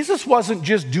Jesus wasn't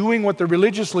just doing what the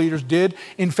religious leaders did.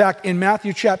 In fact, in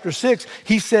Matthew chapter 6,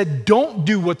 he said, don't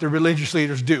do what the religious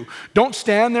leaders do. Don't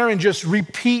stand there and just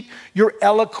repeat your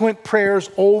eloquent prayers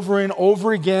over and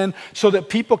over again so that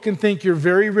people can think you're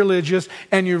very religious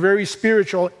and you're very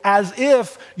spiritual as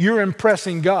if you're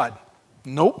impressing God.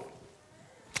 Nope.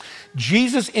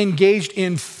 Jesus engaged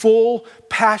in full,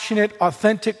 passionate,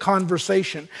 authentic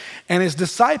conversation. And his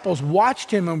disciples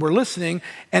watched him and were listening.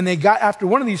 And they got, after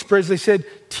one of these prayers, they said,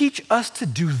 teach us to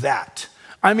do that.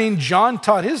 I mean, John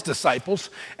taught his disciples.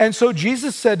 And so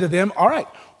Jesus said to them, all right,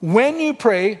 when you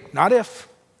pray, not if,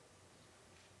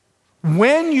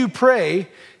 When you pray,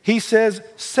 he says,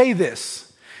 say this.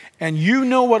 And you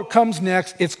know what comes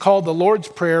next. It's called the Lord's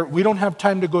Prayer. We don't have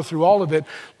time to go through all of it.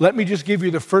 Let me just give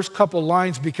you the first couple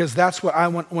lines because that's what I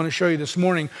want to show you this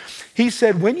morning. He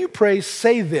said, when you pray,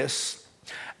 say this.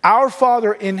 Our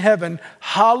Father in heaven,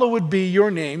 hallowed be your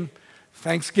name.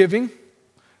 Thanksgiving,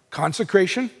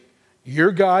 consecration.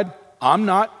 You're God. I'm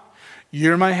not.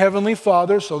 You're my heavenly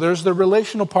Father. So there's the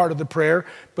relational part of the prayer.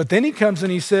 But then he comes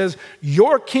and he says,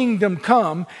 your kingdom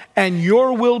come and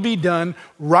your will be done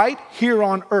right here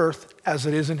on earth as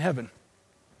it is in heaven.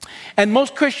 And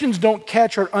most Christians don't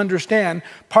catch or understand,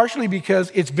 partially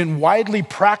because it's been widely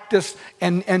practiced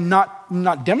and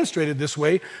not demonstrated this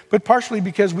way, but partially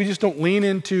because we just don't lean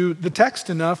into the text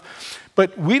enough.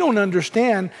 But we don't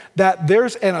understand that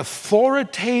there's an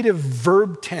authoritative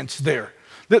verb tense there.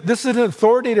 This is an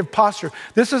authoritative posture.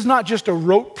 This is not just a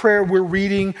rote prayer we're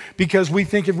reading because we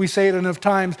think if we say it enough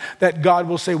times that God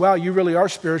will say, wow, you really are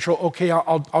spiritual. Okay,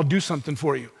 I'll do something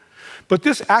for you. But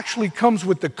this actually comes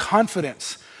with the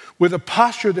confidence, with a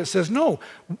posture that says, no,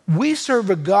 we serve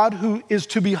a God who is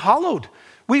to be hallowed.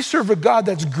 We serve a God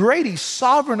that's great. He's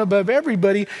sovereign above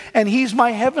everybody, and he's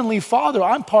my heavenly Father.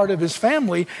 I'm part of his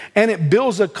family, and it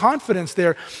builds a confidence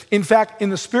there. In fact, in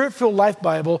the Spirit-Filled Life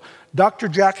Bible, Dr.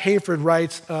 Jack Hayford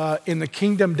writes in the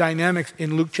Kingdom Dynamics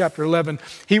in Luke chapter 11,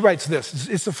 he writes this.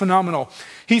 It's a phenomenal.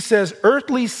 He says,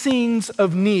 earthly scenes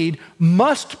of need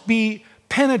must be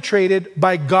penetrated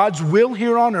by God's will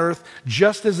here on earth,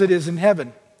 just as it is in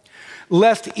heaven.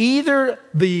 Lest either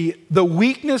the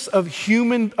weakness of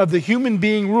the human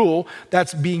being rule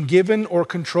that's being given or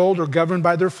controlled or governed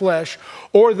by their flesh,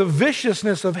 or the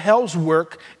viciousness of hell's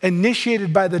work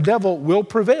initiated by the devil will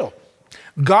prevail.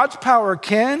 God's power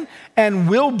can and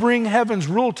will bring heaven's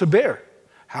rule to bear.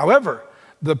 However,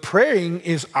 the praying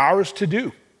is ours to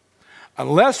do.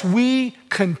 Unless we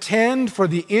contend for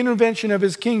the intervention of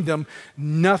his kingdom,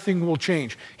 nothing will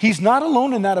change. He's not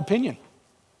alone in that opinion.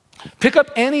 Pick up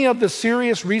any of the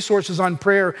serious resources on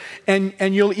prayer and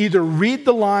you'll either read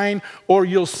the line or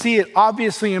you'll see it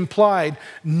obviously implied.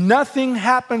 Nothing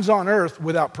happens on earth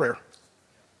without prayer.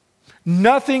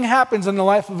 Nothing happens in the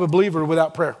life of a believer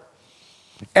without prayer.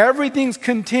 Everything's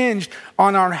contingent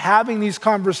on our having these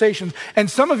conversations. And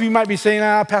some of you might be saying,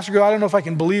 Pastor Gil, I don't know if I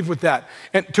can believe with that.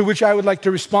 And to which I would like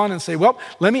to respond and say, well,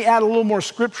 let me add a little more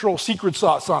scriptural secret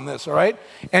sauce on this, all right?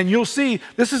 And you'll see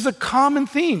this is a common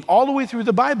theme all the way through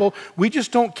the Bible. We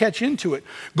just don't catch into it.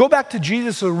 Go back to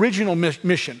Jesus' original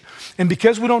mission. And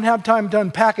because we don't have time to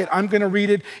unpack it, I'm going to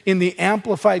read it in the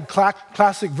Amplified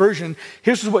Classic Version.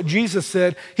 Here's what Jesus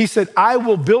said. He said, I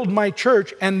will build my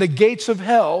church, and the gates of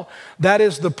hell, that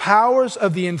is the powers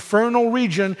of the infernal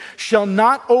region, shall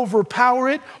not overpower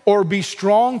it or be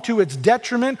strong to its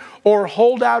detriment or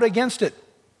hold out against it.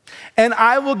 And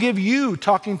I will give you,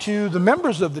 talking to the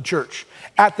members of the church.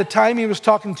 At the time he was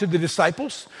talking to the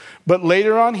disciples, but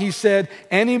later on he said,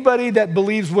 anybody that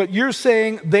believes what you're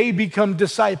saying, they become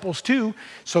disciples too.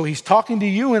 So he's talking to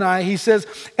you and I. He says,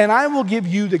 and I will give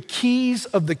you the keys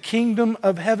of the kingdom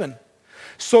of heaven,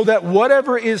 so that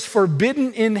whatever is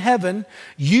forbidden in heaven,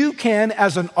 you can,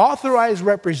 as an authorized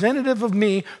representative of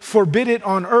me, forbid it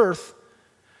on earth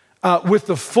with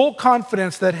the full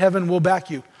confidence that heaven will back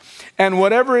you. And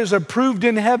whatever is approved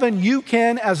in heaven, you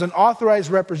can, as an authorized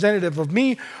representative of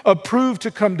me, approve to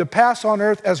come to pass on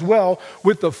earth as well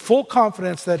with the full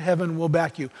confidence that heaven will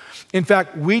back you. In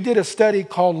fact, we did a study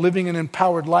called Living an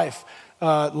Empowered Life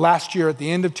last year at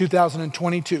the end of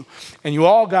 2022. And you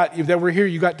all got, if that were here,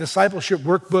 you got discipleship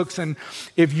workbooks. And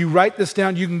if you write this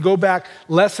down, you can go back,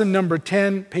 lesson number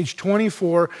 10, page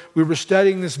 24. We were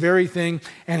studying this very thing.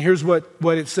 And here's what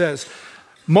it says.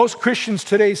 Most Christians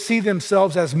today see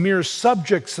themselves as mere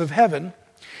subjects of heaven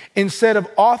instead of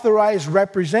authorized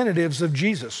representatives of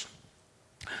Jesus.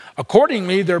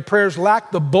 Accordingly, their prayers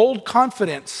lack the bold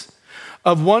confidence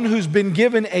of one who's been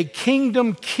given a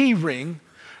kingdom key ring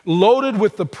loaded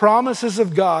with the promises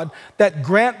of God that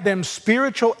grant them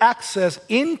spiritual access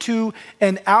into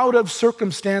and out of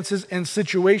circumstances and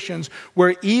situations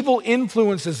where evil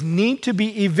influences need to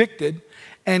be evicted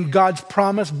and God's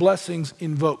promised blessings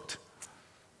invoked.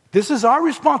 This is our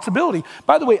responsibility.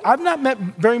 By the way, I've not met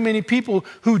very many people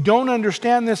who don't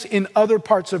understand this in other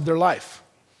parts of their life,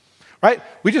 right?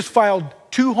 We just filed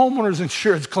 2 homeowners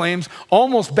insurance claims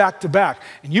almost back to back.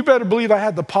 And you better believe I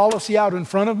had the policy out in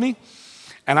front of me.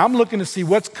 And I'm looking to see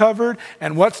what's covered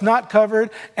and what's not covered.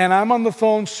 And I'm on the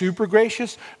phone, super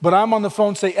gracious, but I'm on the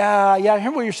phone say, yeah, I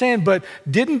hear what you're saying, but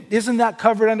isn't that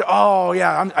covered under? Oh,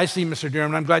 yeah, I see, Mr.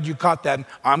 Dirmann. I'm glad you caught that. And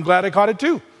I'm glad I caught it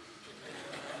too.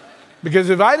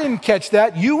 Because if I didn't catch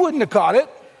that, you wouldn't have caught it.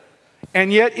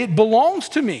 And yet it belongs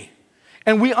to me.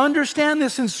 And we understand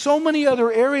this in so many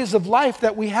other areas of life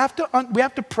that we have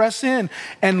to press in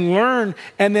and learn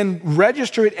and then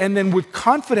register it and then with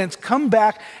confidence come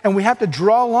back, and we have to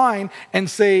draw a line and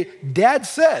say, Dad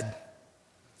said.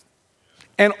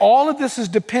 And all of this is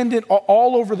dependent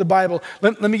all over the Bible.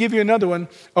 Let me give you another one.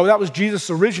 Oh, that was Jesus'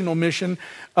 original mission.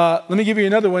 Let me give you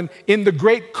another one. In the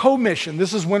Great Commission,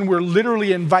 this is when we're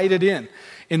literally invited in.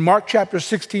 In Mark chapter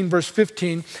 16, verse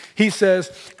 15, he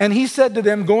says, and he said to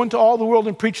them, go into all the world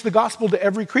and preach the gospel to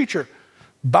every creature.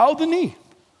 Bow the knee,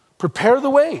 prepare the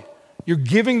way. You're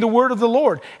giving the word of the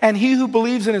Lord. And he who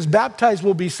believes and is baptized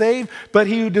will be saved, but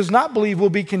he who does not believe will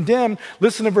be condemned.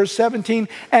 Listen to verse 17.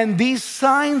 And these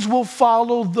signs will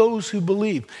follow those who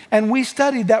believe. And we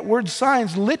studied that word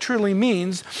signs literally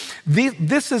means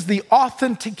this is the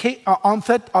authentication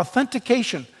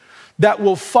that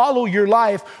will follow your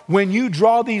life when you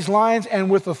draw these lines and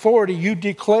with authority you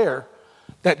declare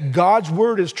that God's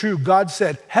word is true. God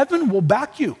said, heaven will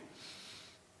back you.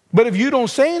 But if you don't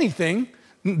say anything,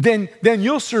 then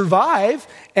you'll survive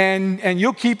and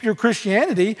you'll keep your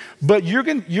Christianity, but you're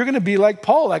going to be like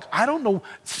Paul, like, I don't know,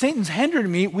 Satan's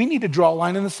hindering me. We need to draw a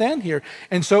line in the sand here.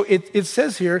 And so it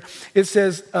says here, it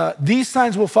says, these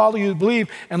signs will follow you who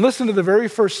believe. And listen to the very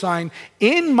first sign.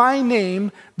 In my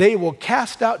name, they will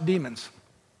cast out demons.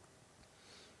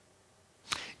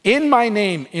 In my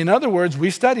name, in other words, we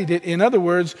studied it, in other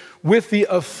words, with the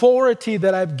authority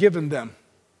that I've given them.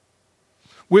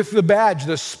 With the badge,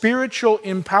 the spiritual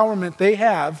empowerment they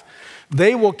have,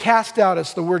 they will cast out,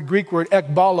 it's the Greek word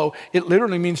ekbalo. It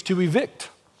literally means to evict.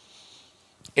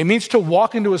 It means to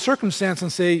walk into a circumstance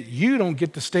and say, you don't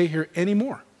get to stay here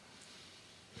anymore.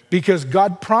 Because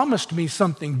God promised me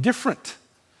something different.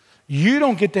 You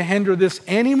don't get to hinder this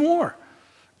anymore.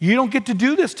 You don't get to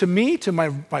do this to me, to my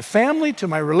family, to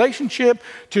my relationship,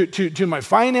 to my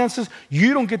finances.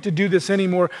 You don't get to do this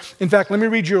anymore. In fact, let me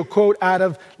read you a quote out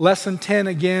of lesson 10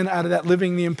 again, out of that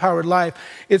Living the Empowered Life.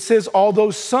 It says,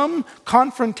 although some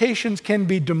confrontations can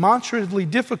be demonstratively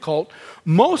difficult,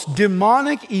 most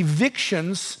demonic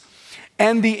evictions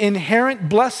and the inherent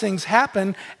blessings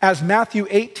happen, as Matthew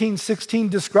 18:16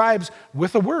 describes,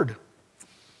 with a word.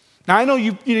 Now, I know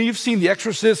you've seen The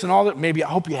Exorcist and all that. Maybe, I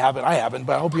hope you haven't. I haven't,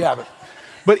 but I hope you haven't.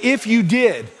 But if you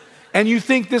did, and you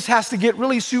think this has to get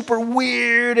really super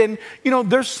weird, and,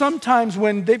 there's sometimes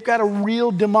when they've got a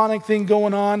real demonic thing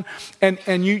going on,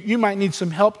 and you might need some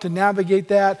help to navigate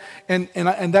that, and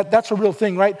that's a real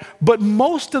thing, right? But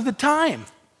most of the time,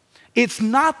 it's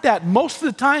not that. Most of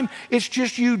the time, it's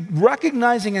just you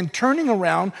recognizing and turning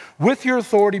around with your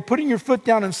authority, putting your foot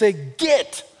down and say,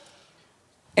 get.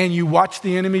 And you watch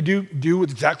the enemy do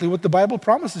exactly what the Bible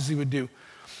promises he would do.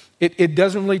 It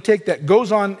doesn't really take that.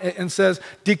 Goes on and says,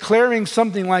 declaring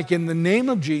something like, in the name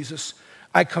of Jesus,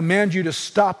 I command you to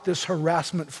stop this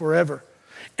harassment forever.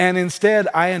 And instead,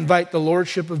 I invite the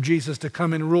lordship of Jesus to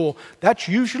come and rule. That's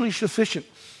usually sufficient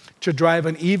to drive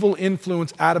an evil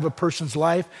influence out of a person's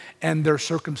life and their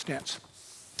circumstance.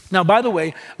 Now, by the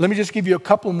way, let me just give you a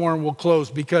couple more and we'll close,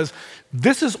 because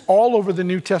this is all over the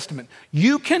New Testament.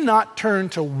 You cannot turn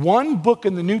to one book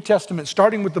in the New Testament,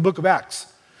 starting with the book of Acts,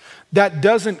 that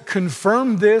doesn't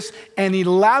confirm this and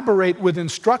elaborate with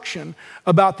instruction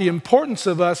about the importance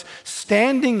of us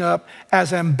standing up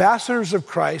as ambassadors of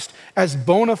Christ, as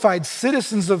bona fide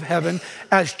citizens of heaven,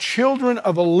 as children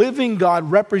of a living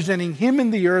God representing him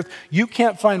in the earth. You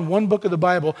can't find one book of the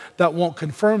Bible that won't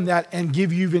confirm that and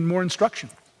give you even more instruction.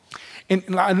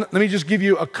 And let me just give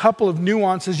you a couple of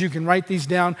nuances. You can write these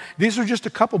down. These are just a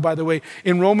couple, by the way.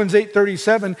 In Romans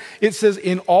 8:37, it says,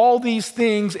 in all these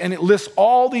things, and it lists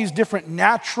all these different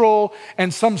natural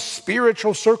and some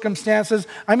spiritual circumstances.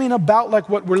 I mean, about like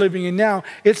what we're living in now.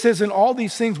 It says, in all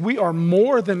these things, we are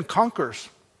more than conquerors.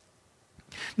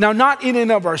 Now, not in and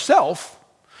of ourselves,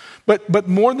 but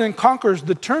more than conquerors,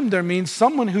 the term there means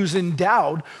someone who's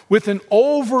endowed with an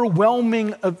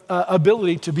overwhelming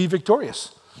ability to be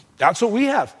victorious. That's what we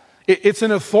have. It's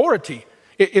an authority.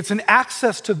 It's an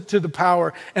access to the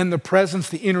power and the presence,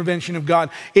 the intervention of God.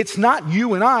 It's not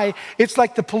you and I. It's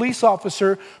like the police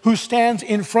officer who stands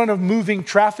in front of moving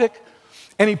traffic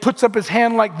and he puts up his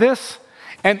hand like this,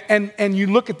 and you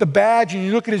look at the badge and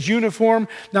you look at his uniform.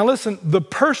 Now listen, the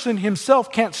person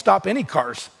himself can't stop any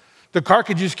cars. The car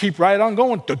could just keep right on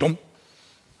going. Da-dum.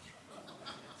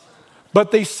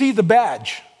 But they see the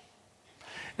badge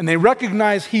and they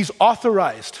recognize he's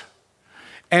authorized.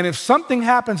 And if something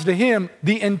happens to him,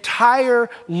 the entire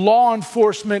law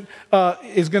enforcement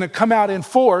is going to come out in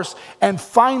force and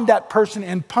find that person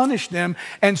and punish them.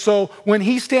 And so when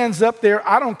he stands up there,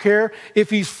 I don't care if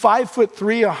he's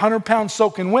 5'3", 100 pounds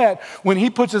soaking wet, when he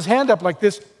puts his hand up like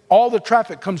this, all the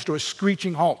traffic comes to a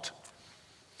screeching halt.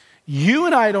 You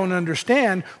and I don't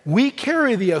understand. We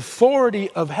carry the authority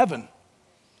of heaven.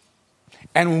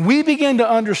 And when we begin to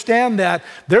understand that,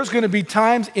 there's going to be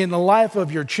times in the life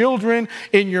of your children,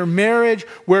 in your marriage,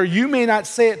 where you may not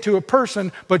say it to a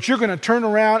person, but you're going to turn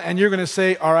around and you're going to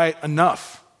say, all right,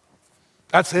 enough.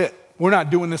 That's it. We're not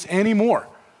doing this anymore.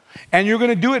 And you're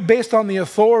going to do it based on the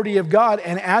authority of God.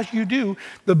 And as you do,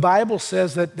 the Bible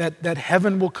says that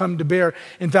heaven will come to bear.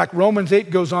 In fact, Romans 8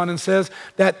 goes on and says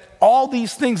that all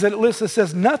these things that it lists, it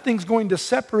says nothing's going to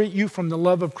separate you from the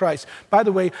love of Christ. By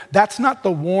the way, that's not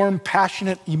the warm,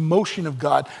 passionate emotion of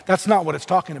God. That's not what it's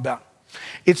talking about.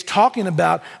 It's talking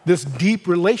about this deep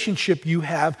relationship you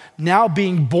have now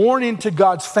being born into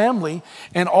God's family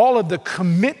and all of the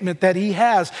commitment that he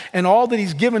has and all that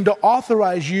he's given to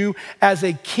authorize you as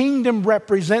a kingdom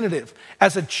representative,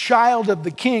 as a child of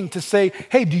the king, to say,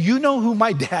 hey, do you know who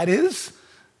my dad is?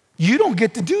 You don't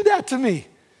get to do that to me.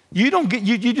 You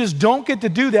just don't get to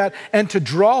do that and to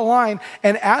draw a line.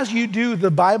 And as you do, the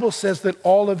Bible says that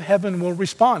all of heaven will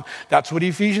respond. That's what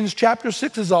Ephesians chapter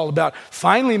 6 is all about.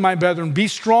 Finally, my brethren, be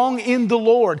strong in the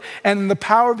Lord and in the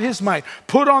power of his might.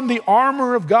 Put on the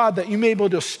armor of God that you may be able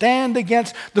to stand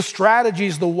against the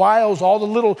strategies, the wiles, all the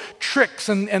little tricks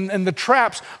and the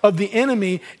traps of the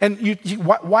enemy. And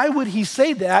why would he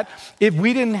say that if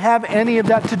we didn't have any of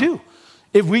that to do?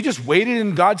 If we just waited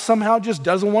and God somehow just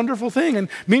does a wonderful thing, and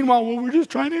meanwhile, well, we're just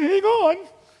trying to hang on.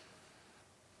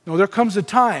 No, there comes a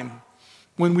time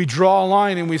when we draw a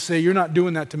line and we say, you're not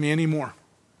doing that to me anymore,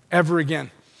 ever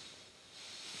again.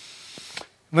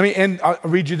 Let me end, I'll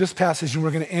read you this passage and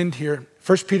we're going to end here.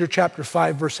 1 Peter chapter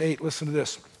 5, verse 8, listen to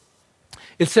this.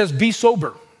 It says, be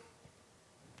sober,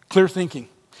 clear thinking,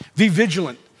 be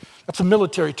vigilant. That's a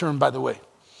military term, by the way.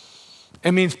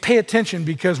 It means pay attention,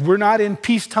 because we're not in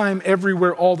peacetime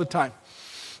everywhere all the time.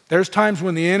 There's times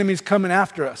when the enemy's coming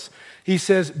after us. He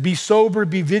says, be sober,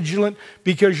 be vigilant,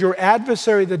 because your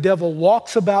adversary, the devil,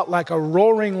 walks about like a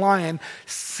roaring lion,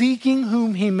 seeking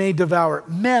whom he may devour.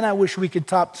 Man, I wish we could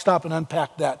stop and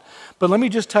unpack that. But let me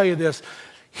just tell you this.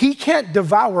 He can't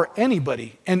devour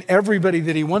anybody and everybody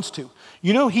that he wants to.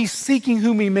 You know, he's seeking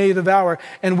whom he may devour,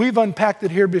 and we've unpacked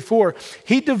it here before.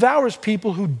 He devours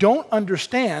people who don't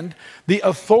understand the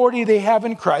authority they have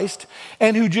in Christ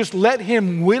and who just let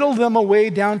him whittle them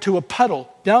away down to a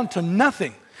puddle, down to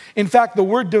nothing. In fact, the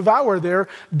word devour there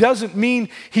doesn't mean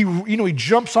he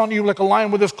jumps on you like a lion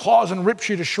with his claws and rips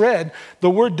you to shred. The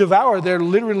word devour there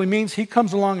literally means he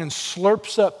comes along and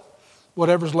slurps up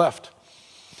whatever's left.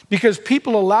 Because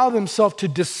people allow themselves to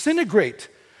disintegrate.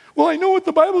 Well, I know what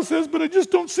the Bible says, but I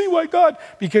just don't see why God.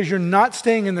 Because you're not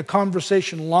staying in the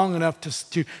conversation long enough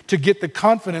to get the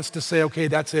confidence to say, okay,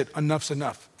 that's it, enough's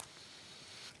enough.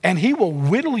 And he will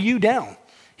whittle you down.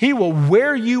 He will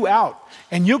wear you out.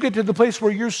 And you'll get to the place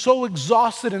where you're so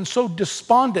exhausted and so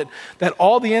despondent that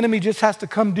all the enemy just has to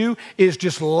come do is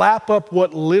just lap up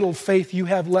what little faith you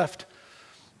have left.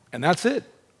 And that's it.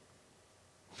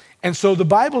 And so the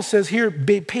Bible says here,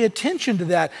 pay attention to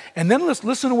that. And then let's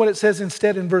listen to what it says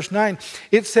instead in verse 9.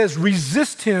 It says,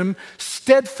 resist him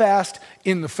steadfast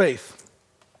in the faith.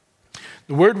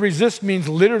 The word resist means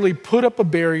literally put up a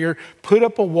barrier, put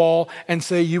up a wall, and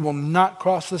say, you will not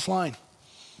cross this line.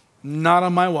 Not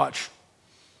on my watch.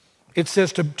 It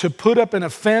says to put up an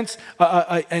offense,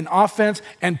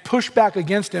 and push back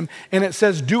against him. And it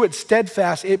says do it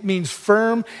steadfast. It means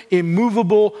firm,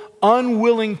 immovable,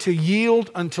 unwilling to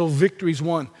yield until victory's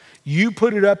won. You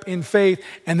put it up in faith.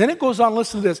 And then it goes on,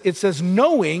 listen to this. It says,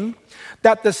 knowing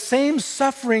that the same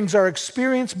sufferings are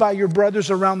experienced by your brothers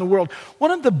around the world.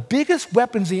 One of the biggest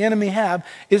weapons the enemy have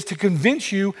is to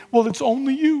convince you, well, it's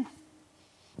only you.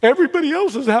 Everybody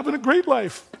else is having a great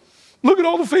life. Look at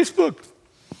all the Facebook.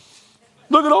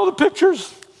 Look at all the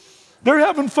pictures. They're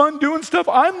having fun doing stuff.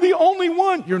 I'm the only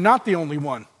one. You're not the only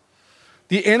one.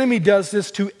 The enemy does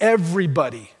this to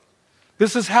everybody.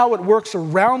 This is how it works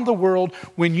around the world.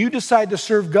 When you decide to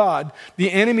serve God, the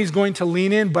enemy's going to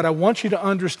lean in, but I want you to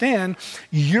understand,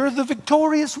 you're the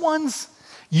victorious ones.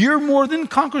 You're more than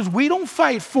conquerors. We don't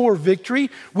fight for victory.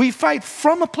 We fight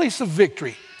from a place of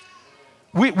victory.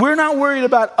 We're not worried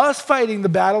about us fighting the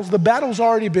battles. The battle's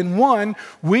already been won.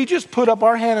 We just put up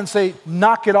our hand and say,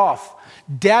 knock it off.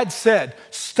 Dad said,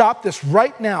 stop this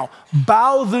right now.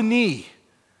 Bow the knee.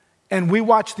 And we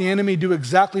watch the enemy do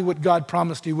exactly what God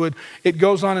promised he would. It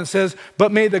goes on and says,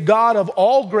 but may the God of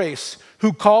all grace,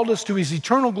 who called us to his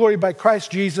eternal glory by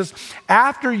Christ Jesus,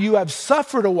 after you have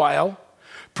suffered a while,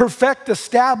 perfect,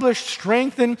 establish,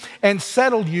 strengthen, and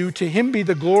settle you. To him be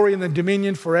the glory and the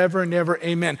dominion forever and ever.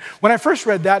 Amen. When I first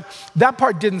read that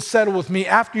part didn't settle with me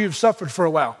after you've suffered for a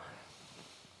while.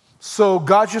 So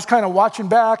God's just kind of watching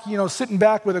back, sitting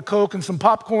back with a Coke and some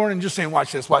popcorn and just saying,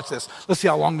 watch this. Let's see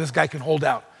how long this guy can hold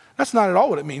out. That's not at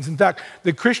all what it means. In fact,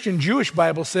 the Christian Jewish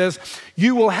Bible says,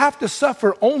 you will have to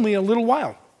suffer only a little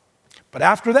while. But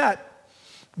after that,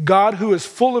 God, who is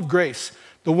full of grace,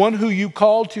 the one who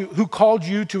called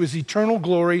you to his eternal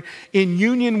glory in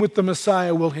union with the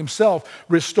Messiah, will himself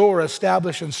restore,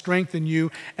 establish, and strengthen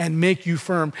you and make you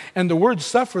firm. And the word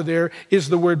suffer there is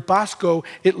the word basko.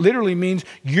 It literally means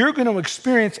you're going to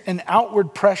experience an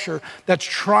outward pressure that's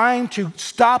trying to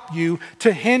stop you,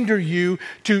 to hinder you,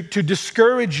 to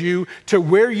discourage you, to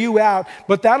wear you out.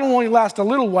 But that'll only last a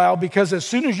little while, because as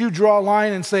soon as you draw a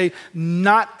line and say,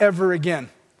 not ever again,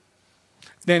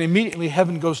 then immediately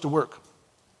heaven goes to work.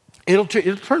 It'll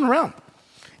turn around.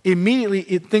 Immediately,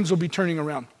 things will be turning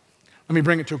around. Let me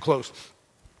bring it to a close.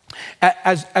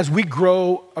 As we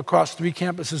grow across 3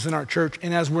 campuses in our church,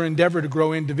 and as we're endeavored to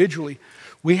grow individually,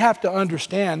 we have to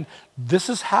understand this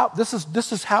is how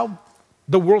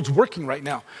the world's working right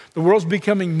now. The world's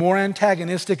becoming more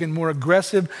antagonistic and more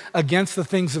aggressive against the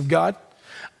things of God.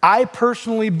 I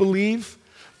personally believe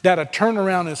that a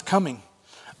turnaround is coming.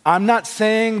 I'm not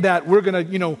saying that we're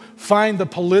going to, find the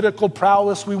political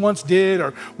prowess we once did,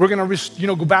 or we're going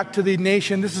to, go back to the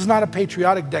nation. This is not a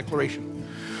patriotic declaration.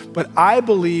 But I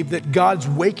believe that God's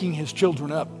waking his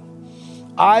children up.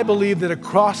 I believe that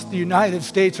across the United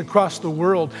States, across the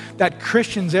world, that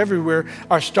Christians everywhere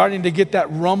are starting to get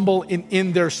that rumble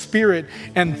in their spirit,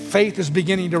 and faith is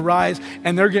beginning to rise,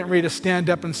 and they're getting ready to stand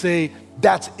up and say,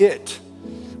 that's it.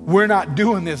 We're not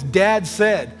doing this. Dad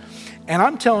said. And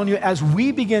I'm telling you, as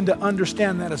we begin to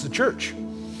understand that as a church,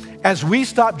 as we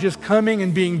stop just coming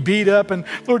and being beat up and,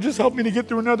 Lord, just help me to get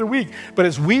through another week. But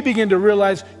as we begin to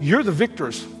realize you're the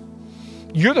victors,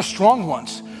 you're the strong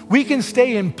ones. We can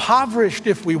stay impoverished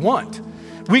if we want.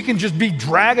 We can just be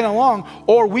dragging along,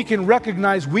 or we can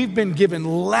recognize we've been given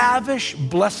lavish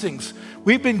blessings.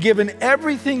 We've been given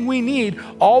everything we need.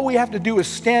 All we have to do is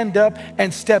stand up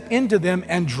and step into them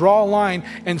and draw a line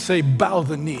and say, bow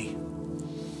the knee.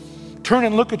 Turn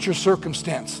and look at your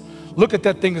circumstance. Look at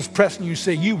that thing that's pressing you.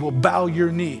 Say, you will bow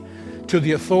your knee to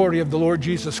the authority of the Lord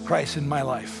Jesus Christ in my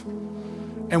life.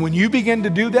 And when you begin to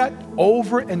do that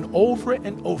over and over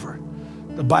and over,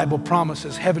 the Bible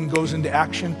promises heaven goes into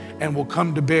action and will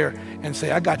come to bear and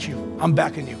say, I got you. I'm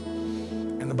backing you.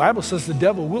 And the Bible says the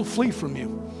devil will flee from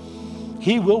you.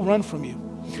 He will run from you.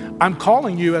 I'm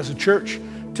calling you as a church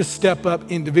to step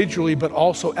up individually, but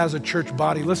also as a church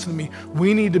body. Listen to me.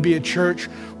 We need to be a church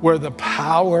where the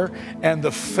power and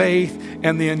the faith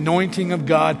and the anointing of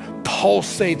God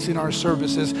pulsates in our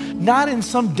services, not in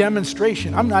some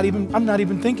demonstration. I'm not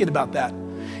even thinking about that.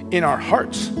 In our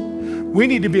hearts. We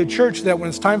need to be a church that when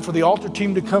it's time for the altar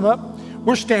team to come up,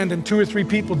 we're standing 2 or 3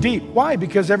 people deep. Why?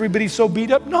 Because everybody's so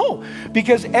beat up? No,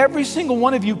 because every single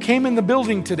one of you came in the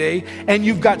building today and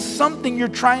you've got something you're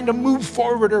trying to move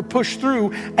forward or push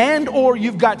through, and or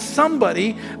you've got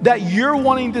somebody that you're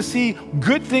wanting to see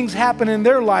good things happen in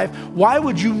their life. Why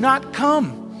would you not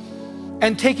come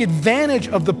and take advantage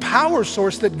of the power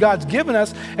source that God's given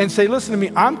us and say, listen to me,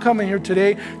 I'm coming here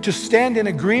today to stand in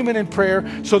agreement in prayer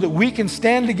so that we can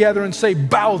stand together and say,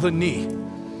 bow the knee.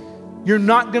 You're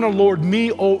not going to lord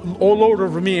me, oh Lord,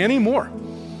 over me anymore.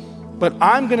 But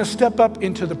I'm going to step up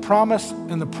into the promise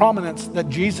and the prominence that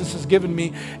Jesus has given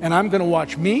me, and I'm going to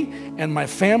watch me and my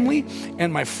family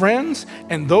and my friends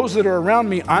and those that are around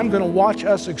me. I'm going to watch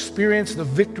us experience the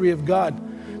victory of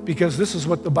God, because this is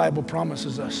what the Bible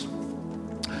promises us.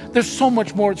 There's so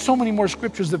much more, so many more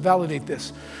scriptures that validate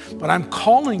this. But I'm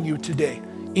calling you today,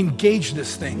 engage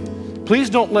this thing.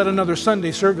 Please don't let another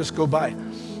Sunday service go by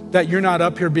that you're not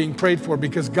up here being prayed for,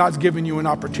 because God's given you an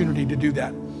opportunity to do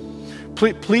that.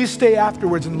 Please stay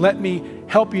afterwards and let me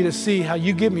help you to see how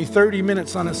you give me 30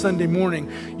 minutes on a Sunday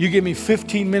morning. You give me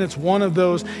 15 minutes, one of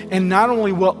those, and not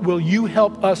only will you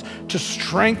help us to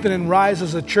strengthen and rise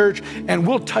as a church, and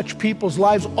we'll touch people's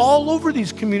lives all over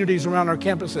these communities around our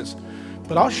campuses,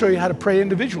 but I'll show you how to pray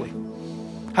individually,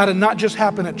 how to not just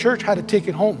happen at church, how to take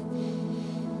it home.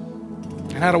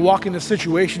 And how to walk into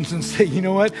situations and say, you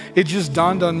know what? It just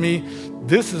dawned on me,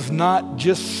 this is not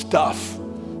just stuff.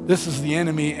 This is the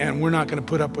enemy, and we're not going to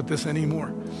put up with this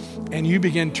anymore. And you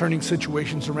begin turning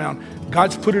situations around.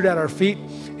 God's put it at our feet.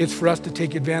 It's for us to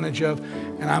take advantage of.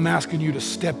 And I'm asking you to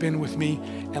step in with me,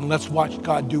 and let's watch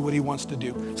God do what he wants to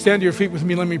do. Stand to your feet with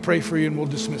me. Let me pray for you, and we'll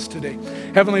dismiss today.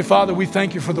 Heavenly Father, we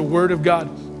thank you for the word of God.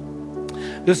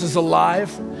 This is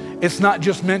alive. It's not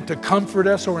just meant to comfort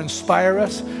us or inspire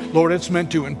us. Lord, it's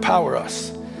meant to empower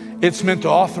us. It's meant to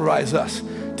authorize us,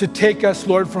 to take us,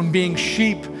 Lord, from being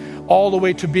sheep all the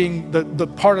way to being the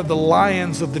part of the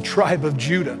lions of the tribe of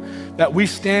Judah. that we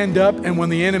stand up, and when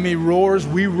the enemy roars,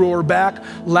 we roar back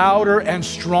louder and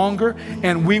stronger,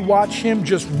 and we watch him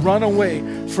just run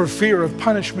away for fear of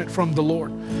punishment from the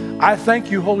Lord. I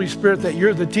thank you, Holy Spirit, that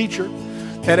you're the teacher,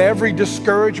 that every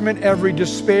discouragement, every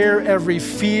despair, every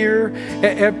fear,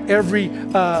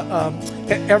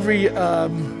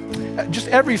 just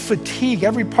every fatigue,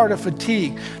 every part of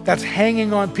fatigue that's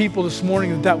hanging on people this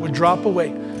morning, that would drop away,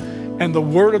 and the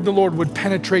word of the Lord would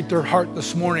penetrate their heart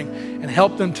this morning and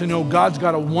help them to know God's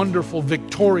got a wonderful,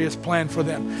 victorious plan for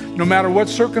them. No matter what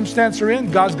circumstance they're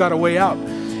in, God's got a way out.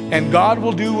 And God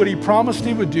will do what he promised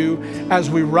he would do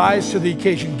as we rise to the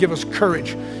occasion. Give us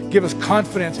courage, give us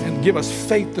confidence, and give us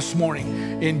faith this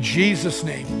morning in Jesus'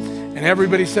 name. And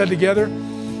everybody said together,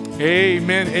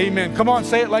 amen, amen. Come on,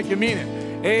 say it like you mean it.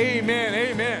 Amen,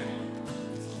 amen.